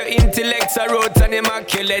intimate. Your intellect's a roots and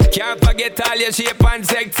immaculate. Can't forget all your shape and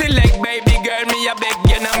sexy leg. Baby girl, me a beg,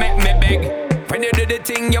 you know make me beg. When you do the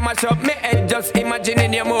thing, you mash up me head. Just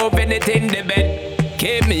imagining you moving it in the bed.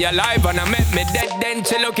 Keep me alive and I make me dead. Then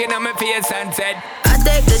she looking at my face and said, I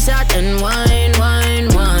take the shot and wine.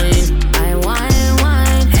 I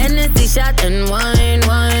wine. Hennessy shot and wine.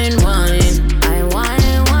 I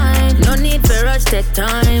wine. No need for rush, take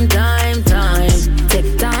time.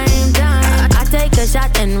 Take time. I take a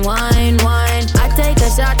shot and wine. I take a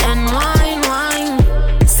shot and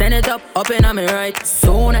wine. Send it up in on me right.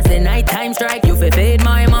 Soon as the night time strike, you fi fade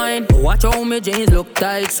my mind. Watch how me jeans look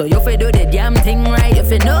tight, so you fi do the damn thing right. You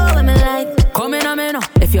fi know what me like. Come in on me now,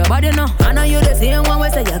 if your body know. I know you the same one way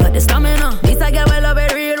say you got the stamina. This I get well love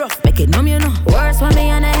it real rough, make it numb you know. Worse for me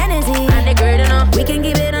on the Hennessy and the grade enough. We can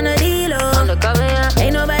give it on the deal on the cover, yeah.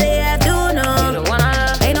 Ain't nobody have to know. You the one I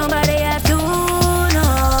love. Ain't nobody have to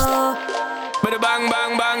know. But the bang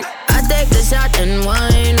bang bang. I take the shot and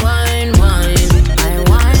wine.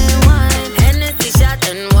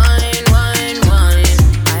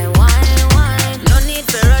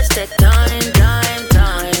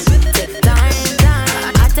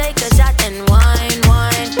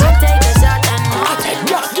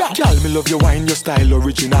 Love your wine, your style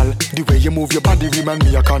original. The way you move your body remind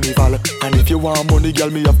me of carnival. And if you want money,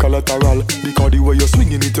 girl, me have collateral. Because the way you're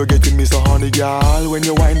swinging it, you're getting me so honey, girl. When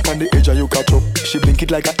you wine on the edge, you catch up. She blink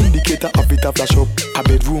it like an indicator, of it a flash up. A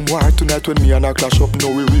bedroom war tonight when me and her clash up.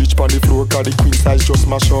 Now we reach on the floor, cause the queen size just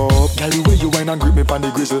mash up. Girl, the way you wine and grip me on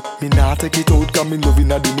the grizzle. Me nah take it out, cause me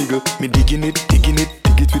loving at the niggle. Me digging it.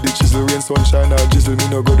 It with the chisel, rain, sunshine, or jizzle. Me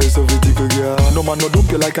no go there so vertical, girl. No man no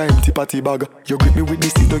dump you like a empty party bag. You grip me with the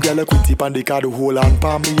seat, no girl like quinty pan the card. Hold on,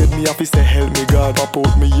 palm me head, me have to say help me God. Pop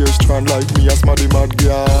out me ears strand like me a smarty mad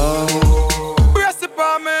girl. Brace it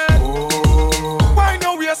for me. Why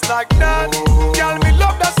no waist like that? Girl, me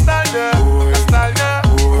love that style there. That style there.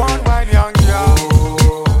 One wine young girl.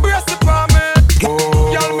 Brace it for me.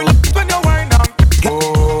 Girl, me love when you wine on.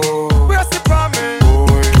 Brace it for me.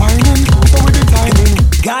 Whining, so with the timing.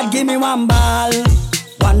 God give me one ball,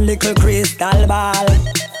 one little crystal ball.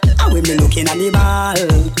 And when me looking at the ball,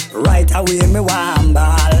 right away me one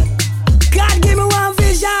ball. God give me one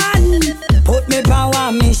vision, put me on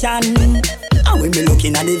one mission. And when me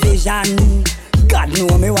looking at the vision, God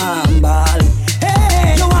know me one ball.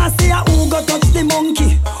 Hey, you want see who go touch the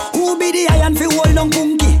monkey? Who be the iron fi hold on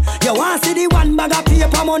punky? You want see the one bag of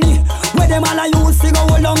paper money? Where them all a use to go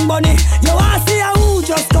along bunny? You want see who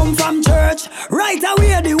just come from church? Right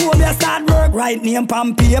away the whole they start work. Write name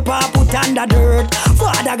pan paper, put under dirt.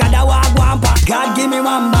 Father God a walk one pack. God give me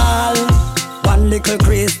one ball, one little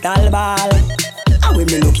crystal ball. And when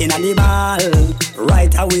me looking at the ball,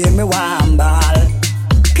 right away me one ball.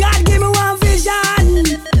 God give me one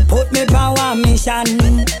vision, put me on one mission.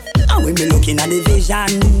 And when me looking at the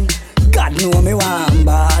vision, God know me one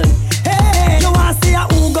ball. Hey, you want see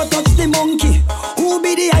who go touch the monkey? Who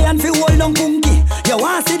be the iron fi hold on punky? You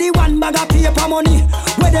want see the one bag of paper money?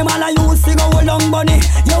 Where them all a use to go along bunny?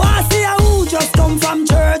 You want see who just come from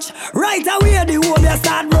church? Right away the whole they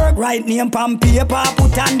start work. Write name pan paper,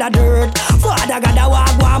 put under dirt. Father God a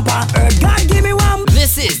walk one pan earth. God give me one.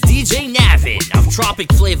 This is DJ Navin of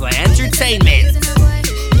Tropic Flavor Entertainment.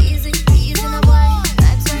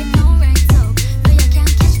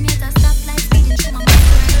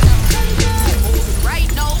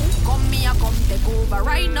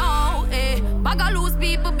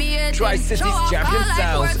 Tri-Cities Champion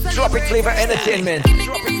Sounds, Tropic Flavor Entertainment.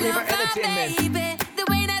 Tropic Flavor Entertainment. The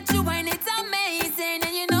way that you whine, it's amazing,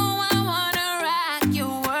 and you know I wanna rock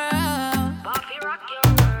your world.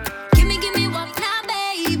 Give me one now,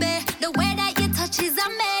 baby. The way that you touch is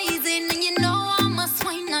amazing, and you know I must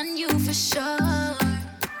whine on you for sure.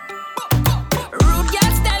 Rude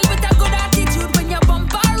girl style with a good attitude. When your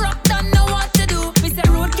bumper rock, don't know what to do. Mr.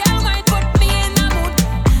 Rude girl might put me in a mood.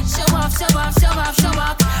 Show off, show off, show off, show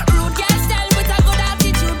off. Rude girl style with a good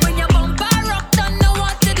attitude. When your bumper rock, don't know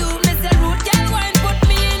what to do. Mr. Rude girl wine.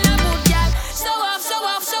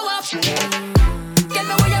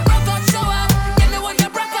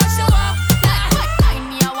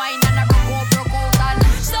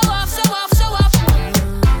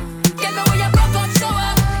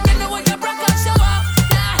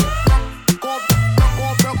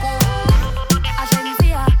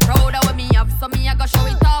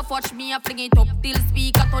 me a fling it up till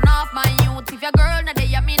speaker turn off my youth. If your girl not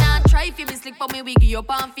there, me not try fi me slick, but me wiggy up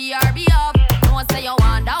and fi her be up. No say you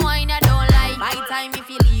want that wine, you don't like. My time if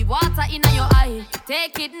you leave water in your eye.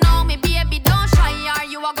 Take it now, me baby, don't shy. Or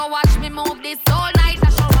you a go watch me move this all night. I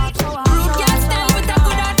show up, show up. Rude girl stand with a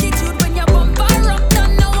good attitude when your bumper up,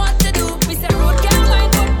 don't know what to do. Me say rude girl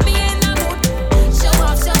wine put me in a mood. Show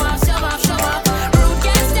up, show up, show up, show up. Rude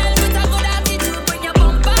girl stand with a good attitude when your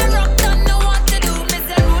bumper up, don't know what to do. Me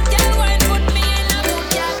say rude girl wine put me in a mood.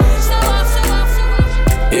 Yeah, show up, show up, show up.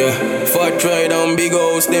 Yeah, fat try down big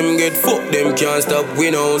house, them get fucked, them can't stop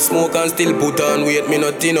win out. Smoke and still put on weight, me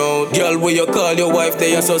nothing out. Girl, where you call your wife,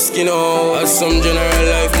 they are so skin out. As some general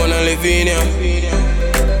life, man, I live in ya.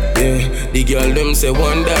 Yeah, the girl, them say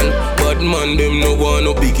one done, but man, them no want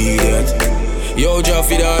no big idiot. Yo,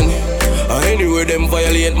 Jaffy Dan, anyway, them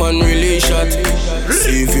violate, man, really shot.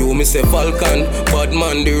 See if you, me say Falcon, but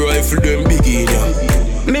man, the rifle, them big idiot.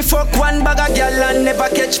 Me fuck one bag of gal and never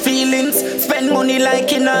catch feelings. Spend money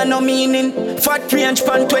like it nah no meaning. Fat range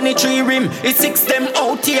pan 23 rim. It's 6 them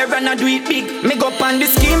out here and I do it big. Me go pan the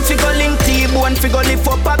scheme, figure link T-bone. Figure lift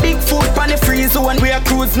up a big food pan the free zone. We a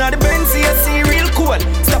cruise now the Benz here see real cool.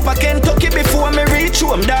 Stop a Kentucky before me reach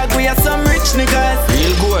home. Dog we are some rich niggas.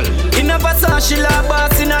 Real goal. In a Versace la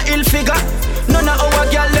boss in a ill figure. None of our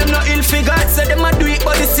gal them no ill figure. Say them a do it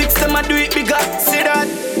but the 6 them a do it bigger. See that?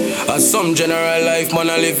 As some general life man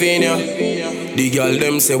I live in ya. The girl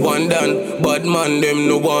them say one done, bad man them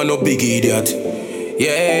no want no big idiot.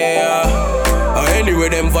 Yeah, anyway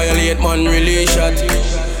them violate man really shot.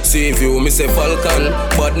 See if you me say Falcon,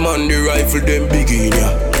 bad man the rifle them big in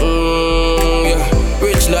ya. Yeah,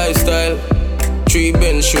 rich lifestyle. 3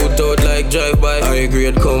 Benz shoot out like drive-by. High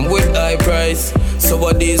grade come with high price. So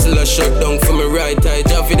what diesel a shut down for me right eye,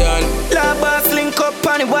 Jaffy Dan. La boss link up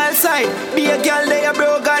on the wild side. Be a girl there,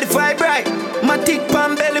 bro, got the vibe right. My thick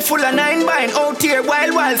pan belly full of 9 bind. Out here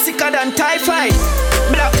wild, sicker than typhoid.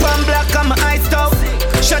 Black pan black on my iced out.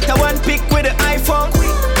 Shut a one pick with the iPhone.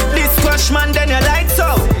 This crush man, then your lights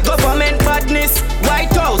out. Government badness,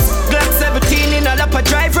 White House. Glock 17 in a lap of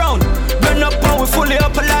drive round. Burn up and we fully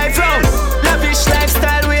up alive round. Lavish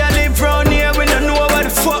lifestyle we a live round here. We don't know what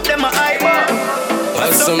the fuck them a eyeball.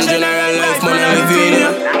 As some general life man I live in ya.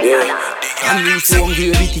 Yeah. And we phone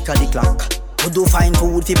here we tick a the clock. We do find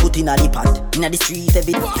food fi put in a the pot. Inna the street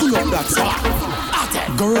every pull up that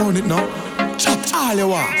song. Go round it now. Chat all you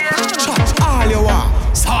want. Chat all you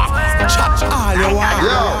want. Chat all you want.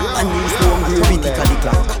 And we phone here we tick a the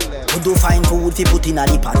clock. We do find food fi put in a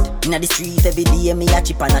the pot. Inna the street every day me a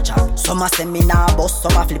chip and a chop. Some a say me nah bust,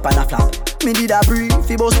 some a flip and a flap. Me did a brief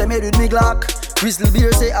fi bust them head with me Glock. Crystal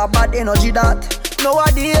beer say a bad energy that.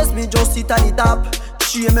 Nowadays me just sit at the top.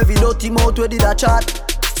 Shame every dirty mouth where did a chat.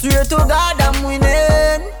 Swear to God I'm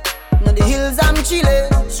winning. Now the hills I'm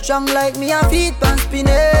chillin'. Strong like me and feet pan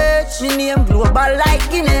spinach. Me name global like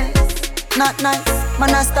Guinness. Not nice,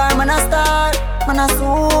 man a star, man a star. Man a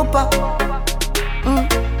super.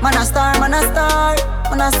 Man a star, man a star.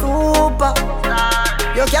 Man a super.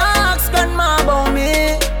 You can't ask grandma about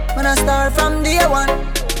me. Man a star from day one.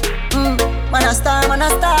 Man a star, man a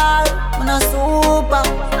star. Man a super.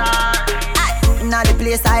 Inna the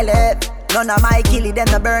place I live, none of my killie them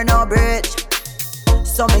no burn no bridge.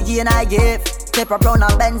 Some again I give, step up round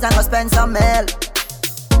and Benz and go spend some mil.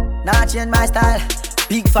 Nah change my style,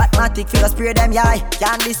 big fat matic figure spray them yai.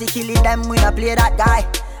 Can't be see killie them when I play that guy.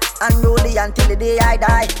 Unruly until the day I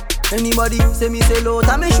die. Anybody say me say low,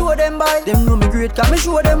 and me show them by. Them know me great, can me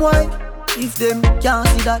show them why. If them can't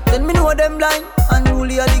see that, then me know them blind.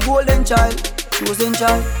 Unruly are the golden child. Chosen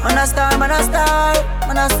child. Man a star, man a star.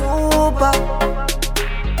 Man a super.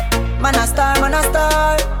 Man a star, man a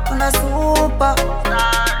star. Man a super.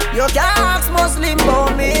 You can't ask Muslim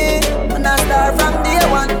about me. Man a star from day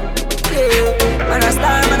one. Yeah. Man a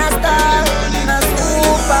star, man a star. Man a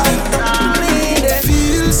super.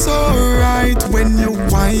 Feel so right when you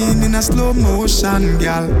whine in a slow motion,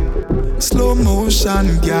 girl. Slow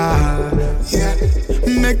motion, girl. Yeah.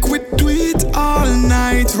 Make we do it all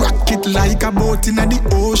night. Rock it like a boat in the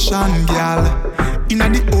ocean, girl. In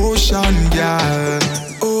the ocean, girl.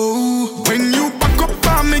 Oh, when you back up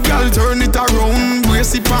on me, girl, turn it around.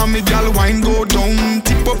 Brace it on me, girl, wine go down.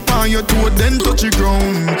 Tip up on your toe, then touch the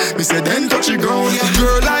ground. Me say then touch the ground.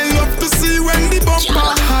 Girl, I love to see when the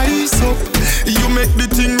bumper highs up. You make the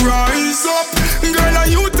thing rise up. Girl,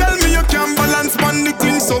 you tell me you can balance man the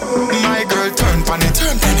things up. My girl, turn pan it,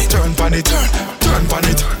 turn pan it, turn pan it, turn pan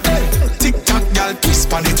it. Tick tock, girl, twist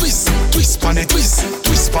pan it, twist pan it,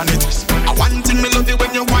 twist pan it. I one thing me love you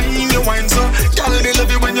when you whine so. Girl, me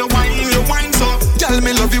love you when you whine so. Girl,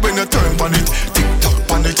 me love you when you turn pan it, tick tock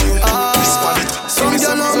pan it, twist pan it. Some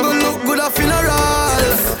girl on go look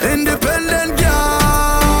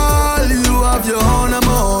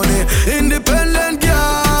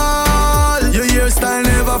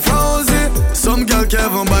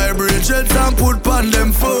jets and put on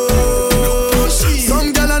them foot.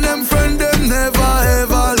 Some gal and them friend them never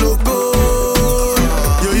ever look good.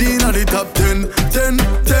 You in at the top 10, 10,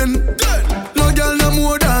 10. No gal no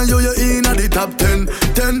more than you. You in at the top 10,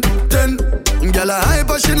 10, 10. Gal a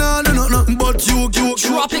hyper she nah do nothing but you.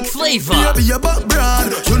 Tropic flavor. Baby your back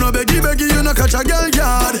brand. You know beggy you no catch a gal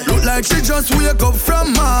yard. Look like she just wake up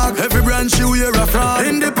from mark. Every brand she wear a fraud.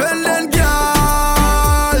 Independent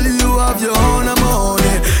gal, you have your own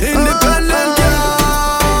money. Independent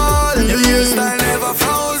gal, your hairstyle never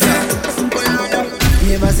frozen.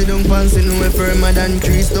 Never sit down fancy no firmer than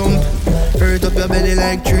 3 stump. Hurt up your belly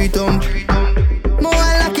like 3 thump. More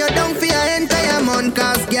lock you down for your entire month.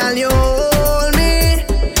 Cause girl you hold me.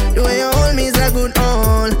 The way you hold me is a good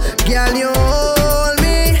hold. Girl you hold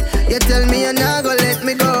me. You tell me you're not gonna let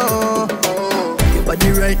me go. Your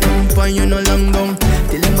body right now and you no long down.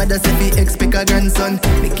 Tell your mother say fi expect a grandson.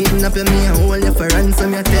 Me kidnap you, me and hold you for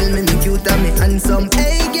ransom. You tell me cute and me handsome.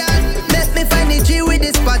 Hey girl, let me find the G with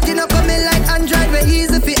this spot. You know coming like Android, where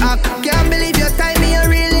easy fi act. Can't believe your time, me you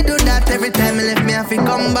really do that. Every time you left me, I fi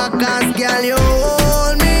come back. Cause girl you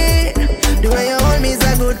hold me. The way you hold me is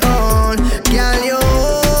a good hold. Girl you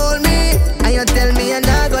hold me, and you tell me you're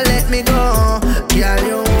not gonna let me go. Girl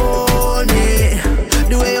you hold me.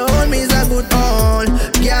 The way you hold me is a good hold.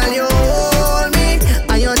 Girl you hold me,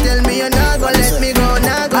 and you tell me you're not gonna let me go.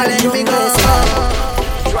 Not gonna let me go.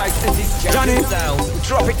 Johnny,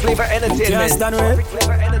 Tropic Flavor Entertainment. Just done with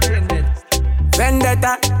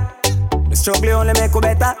Vendetta. The struggle only make you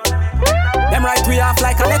better. Them right we off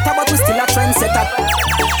like a letter, but we still a trendsetter.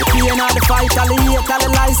 The pain of the fight, all the hate, all the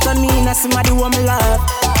lies done me, and somebody want me love.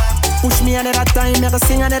 Push me another time, make a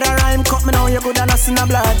sing another rhyme. Cut me now, you good and I see no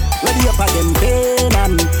blood. Ready up at them pain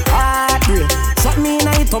and heartbreak. Shut me in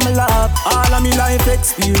it on me love. All of me life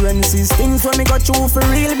experiences, things when me go through for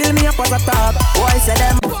real, build me up as a top. Boy say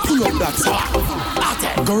them pull up that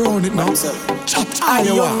song. Go round it now. Chat all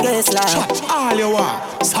you want. Chat all you want.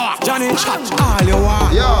 Johnny, chat all you want.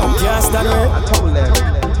 Yo, just done it. I told them.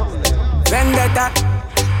 Vendetta.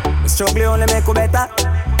 The struggle only make you better.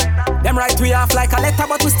 Them right we off like a letter,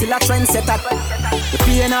 but we still a trendsetter. The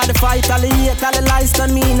pain of the fight, all the hate, all the lies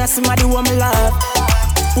done me, and somebody want me love.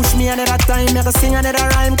 Push me another time, make a sing another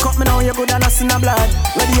rhyme. Cut me now, you good and I see no blood.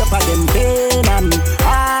 Ready up at them pain and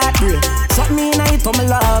heartbreak. Shut me in it on me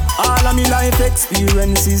love. All of me life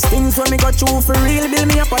experiences, things when me go through for real, build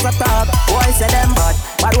me up as a top. Boy say them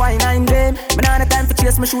bad wine and game. Me nah no time for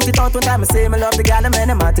chase, me shoot it out one time. I say me love the girl, them and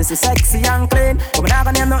them heart is so sexy and clean. But me nah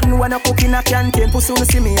gonna name nothing when I cook in a canteen. Pussy wanna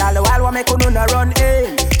see me all the while, what make you no run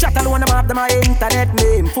in. Chat alone, them have them my internet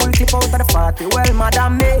name. Full clip out of the party, well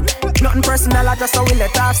madam me. Nothing personal, I just how we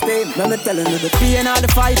let off steam. Now me telling you the pain, all the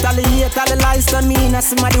fight, all the hate, all the lies done me, and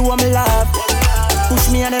somebody want me love. Push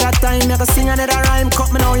me another time, make a sing another rhyme.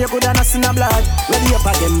 Cut me now, you good and I see no blood. Ready up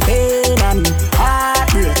again, pain and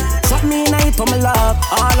heartbreak. Shut me in it on me love.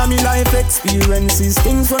 All of me life experiences,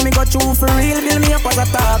 things when me go through for real, build me up as a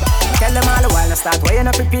top. Tell them all the while I start, why you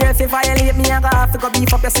not prepare? If you violate me, I got to go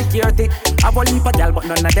beef up your security. I've a leap of y'all, but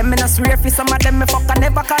none of them me not swear for. Some of them me fuck, I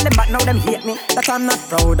never call them back, now them hate me. That I'm not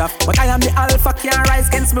proud of, but I am the alpha, can't rise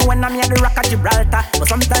against me when I'm here the rock of Gibraltar. But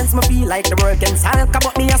sometimes me feel like the world can salka,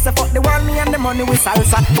 but me I say fuck the world, me and the money with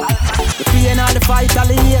salsa. The pain, all the fight, all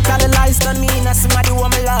the hate, all the lies done me, and somebody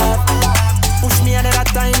want me love. Push me another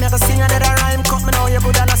time, make a sing another rhyme. Cut me now, you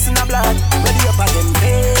good and I see no blood. Ready up at them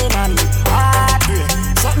pain and heartbreak.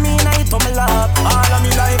 Shut me in it on me love. All of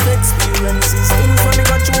me life experiences, things when me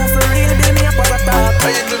go through for real, build me up as a top.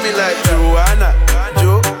 How you do me like Joanna?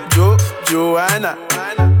 Joanna.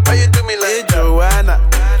 How you do me like Joanna?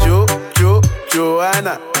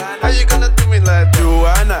 Joanna. How you gonna do me like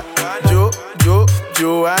Joanna?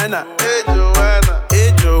 Joanna. Hey Joanna.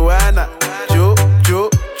 Hey Joanna.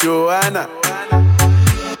 Joanna.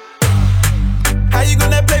 How you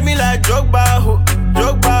gonna play me like Drogba?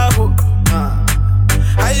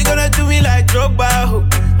 How you gonna do me like Drogba?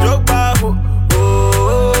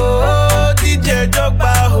 Oh, DJ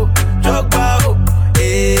Drogba.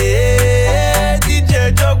 Hey,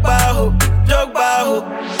 DJ Drogba.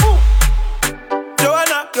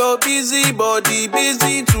 Joanna, your busy body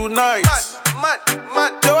busy tonight. Mad.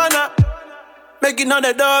 Joanna, making all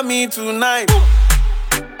the dummy tonight.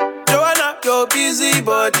 Joanna, your busy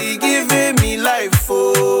body giving me life,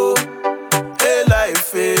 oh, hey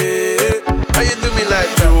life, hey. How you do me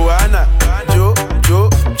like Joanna?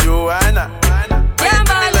 Joanna. Yeah,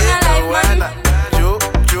 man, Joanna.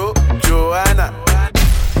 Joanna.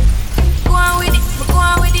 Go on with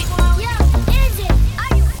it. Yeah, is it?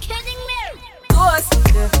 Are you kidding me? Ghost,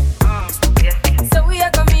 yeah. So we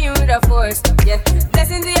are coming with a force, yeah.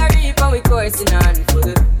 Blessings we are reaping, we coursing on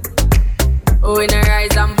full.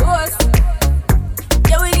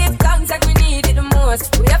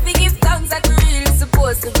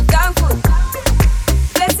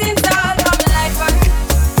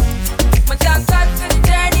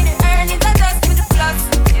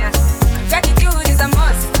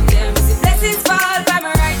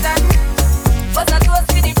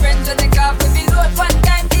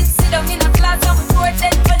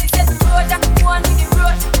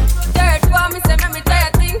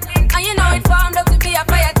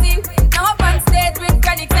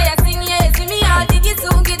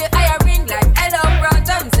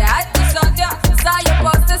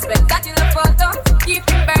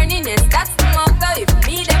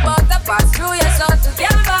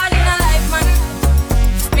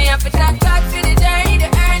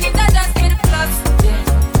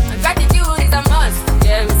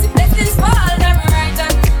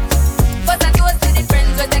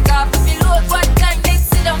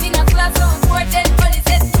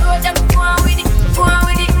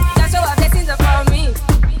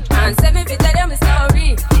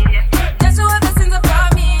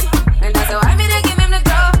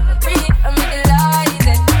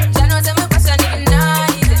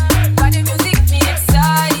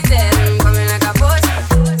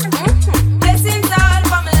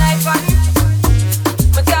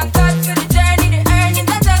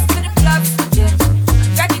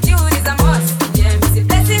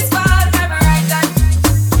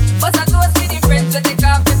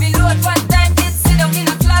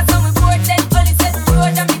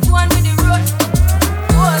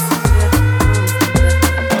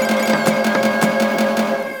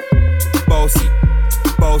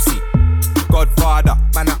 bossy. Godfather,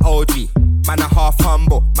 man a OG. Man a half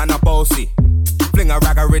humble, man a bossy. Fling a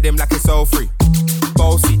rag a rhythm like it's all free.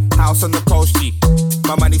 Bossy, house on the coast G.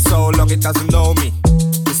 My money so long it doesn't know me.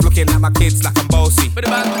 It's looking at my kids like I'm bossy. Bang,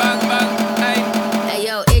 bang, bang, hey. Hey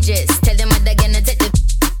yo, Idris, tell them what they're gonna take the.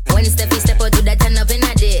 When Steffi step out to that turn up in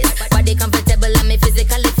a dish. Body comfortable, I'm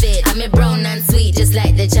physically fit. I'm brown and sweet, just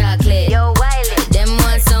like the chocolate. Yo, Wiley, them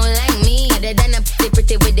ones sound like me. Other than a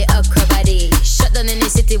pretty with the okra body. Shut down in the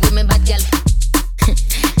city with me bad girl.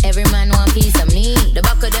 Every man want piece of me. The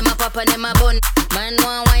back of them a pop and them a bun. Man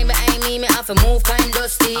want wine behind me have to move kind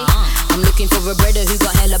dusty. I'm looking for a brother who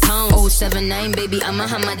got hella pounds. 079, baby, I'm a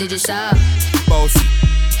hammer, did you shop? Bossy,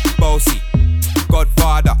 bossy.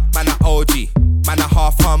 Godfather, man a OG. Man a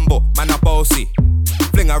half humble, man a bossy.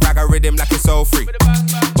 Fling a rag a rhythm like it's all free.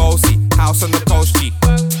 Bossy, house on the coast G.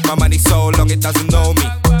 My money so long it doesn't know me.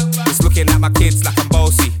 It's looking at my kids like I'm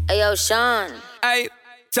bossy. Hey yo, Sean. Hey,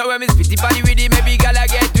 so when me spitty body with it, maybe gala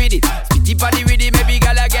get with it. Spitty body with it, maybe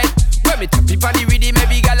gala get. When me tappy body with it,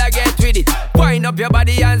 maybe gala get with it. Wind up your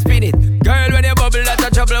body and spin it. Girl, when you bubble, that's a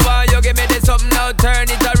trouble. Why you give me this something now? Turn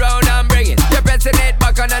it around and bring it. You're pressing it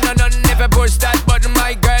back on and on. If you push that button,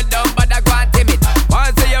 my girl down, but I can't tame it.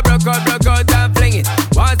 Once you broke out and fling it.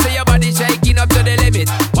 Once your body shaking up to the limit.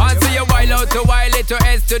 Once you wild out to wild it to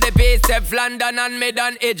S to the base, F London and mid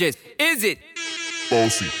on edges. Is it?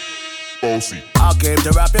 Bossy. Bossy. I came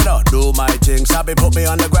to rap it up, do my thing. Sabi put me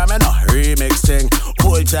on the gram and a remix thing.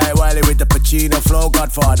 Pull tight Wiley with the Pacino flow.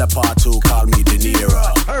 Godfather part 2, call me De Niro.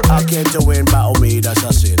 I came to win, battle me, that's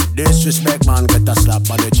a sin. Disrespect, man, get a slap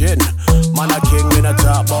on the chin. Man a king in a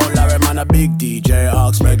top bowl, Larry, man a big DJ,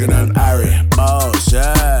 Ox, Megan and Harry. Boss,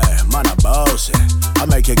 yeah, man a boss, I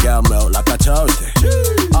make your girl melt like a toasty.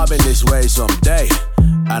 I've been this way someday,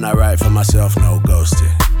 and I write for myself, no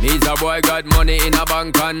ghosting. Needs a boy got money in a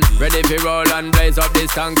bank on. Ready for roll and blaze up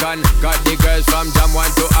this tank on. Got the girls from Jamwan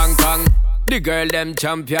to Hong Kong. The girl them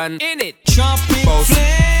champion. In it. Bossy,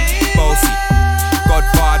 bossy.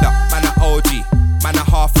 Godfather, man a OG. Man a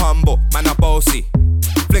half humble, man a bossy.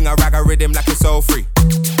 Fling a rag a rhythm like it's all free.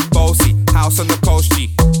 Bossy, house on the coast G.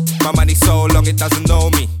 My money so long it doesn't know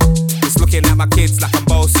me. It's looking at my kids like I'm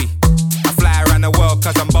bossy. I fly around the world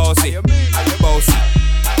cause I'm bossy. Bossy,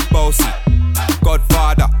 bossy.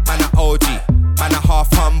 Godfather, man a OG. Man a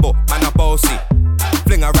half humble, man a bossy.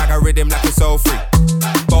 Fling a rag a rhythm like it's all free.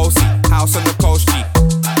 Bossy, house on the coast G.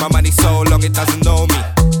 My money so long it doesn't know me.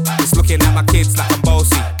 It's looking at my kids like I'm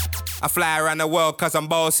bossy. I fly around the world cause I'm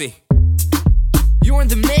bossy. You're in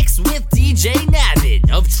the mix with DJ Navin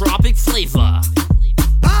of Tropic Flavor.